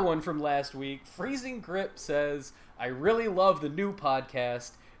is another one from last week. Freezing Grip says, "I really love the new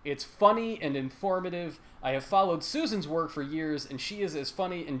podcast. It's funny and informative. I have followed Susan's work for years, and she is as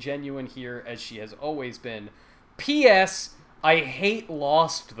funny and genuine here as she has always been. P.S. I hate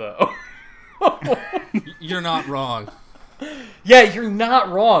Lost, though." You're not wrong. Yeah, you're not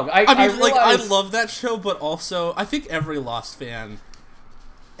wrong. I mean, I love that show, but also, I think every Lost fan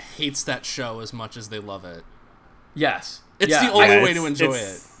hates that show as much as they love it. Yes. It's the only way to enjoy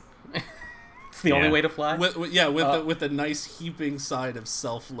it. It's the only way to fly? With a nice heaping side of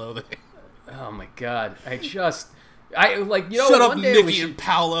self-loathing. Oh my god. Shut up, Nikki and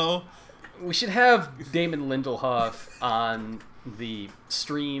Paolo. We should have Damon Lindelof on the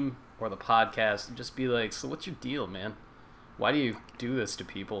stream or the podcast and just be like, "So what's your deal, man? Why do you do this to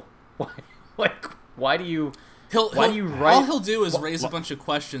people? Why do you write?" All he'll do is raise a bunch of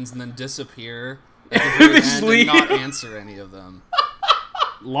questions and then disappear at the very end and not answer any of them.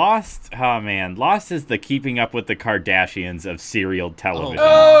 Lost is the Keeping Up with the Kardashians of serial television.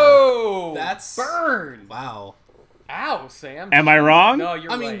 Oh, that's burn! Wow. Ow, Sam. Am I wrong? No,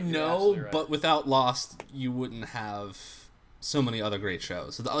 you're right. I mean, no, right. But without Lost, you wouldn't have so many other great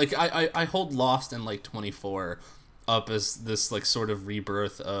shows. Like, I hold Lost and, like, 24 up as this, like, sort of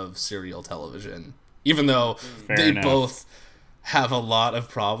rebirth of serial television. Even though both have a lot of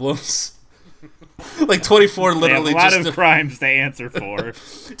problems. Like, 24 literally they have a lot of crimes to answer for.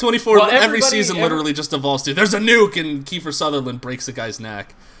 24, every season literally just evolves to, there's a nuke, and Kiefer Sutherland breaks a guy's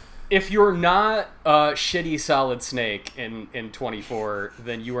neck. If you're not a shitty Solid Snake in 24,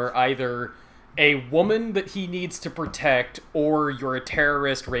 then you are either a woman that he needs to protect, or you're a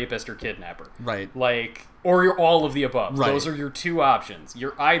terrorist, rapist, or kidnapper. Right. Like, or you're all of the above. Right. Those are your two options.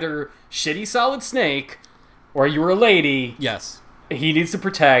 You're either shitty Solid Snake, or you're a lady. Yes. He needs to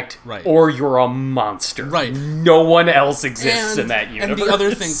protect, right. Or you're a monster. Right. No one else exists in that universe. And the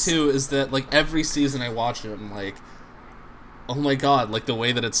other thing, too, is that, like, every season I watch it, I'm like, oh my god, like the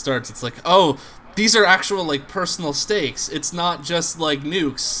way that it starts, it's like, oh, these are actual like personal stakes. It's not just like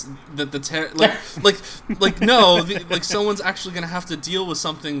nukes that like someone's actually gonna have to deal with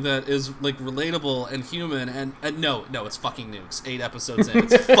something that is like relatable and human. And no, it's fucking nukes. 8 episodes in,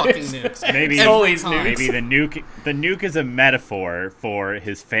 it's fucking nukes. Maybe always nukes. Maybe the nuke is a metaphor for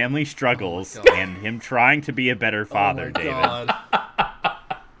his family struggles and him trying to be a better father. David.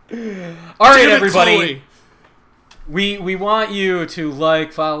 All right, everybody. We want you to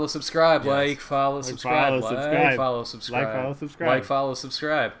like, follow, subscribe, follow, subscribe.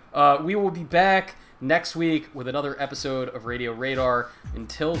 We will be back next week with another episode of Radio Radar.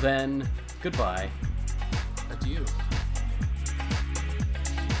 Until then, goodbye. Adieu.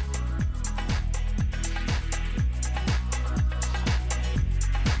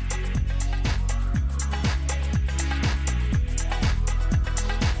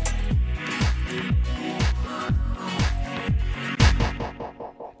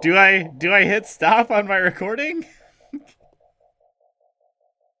 Do I hit stop on my recording?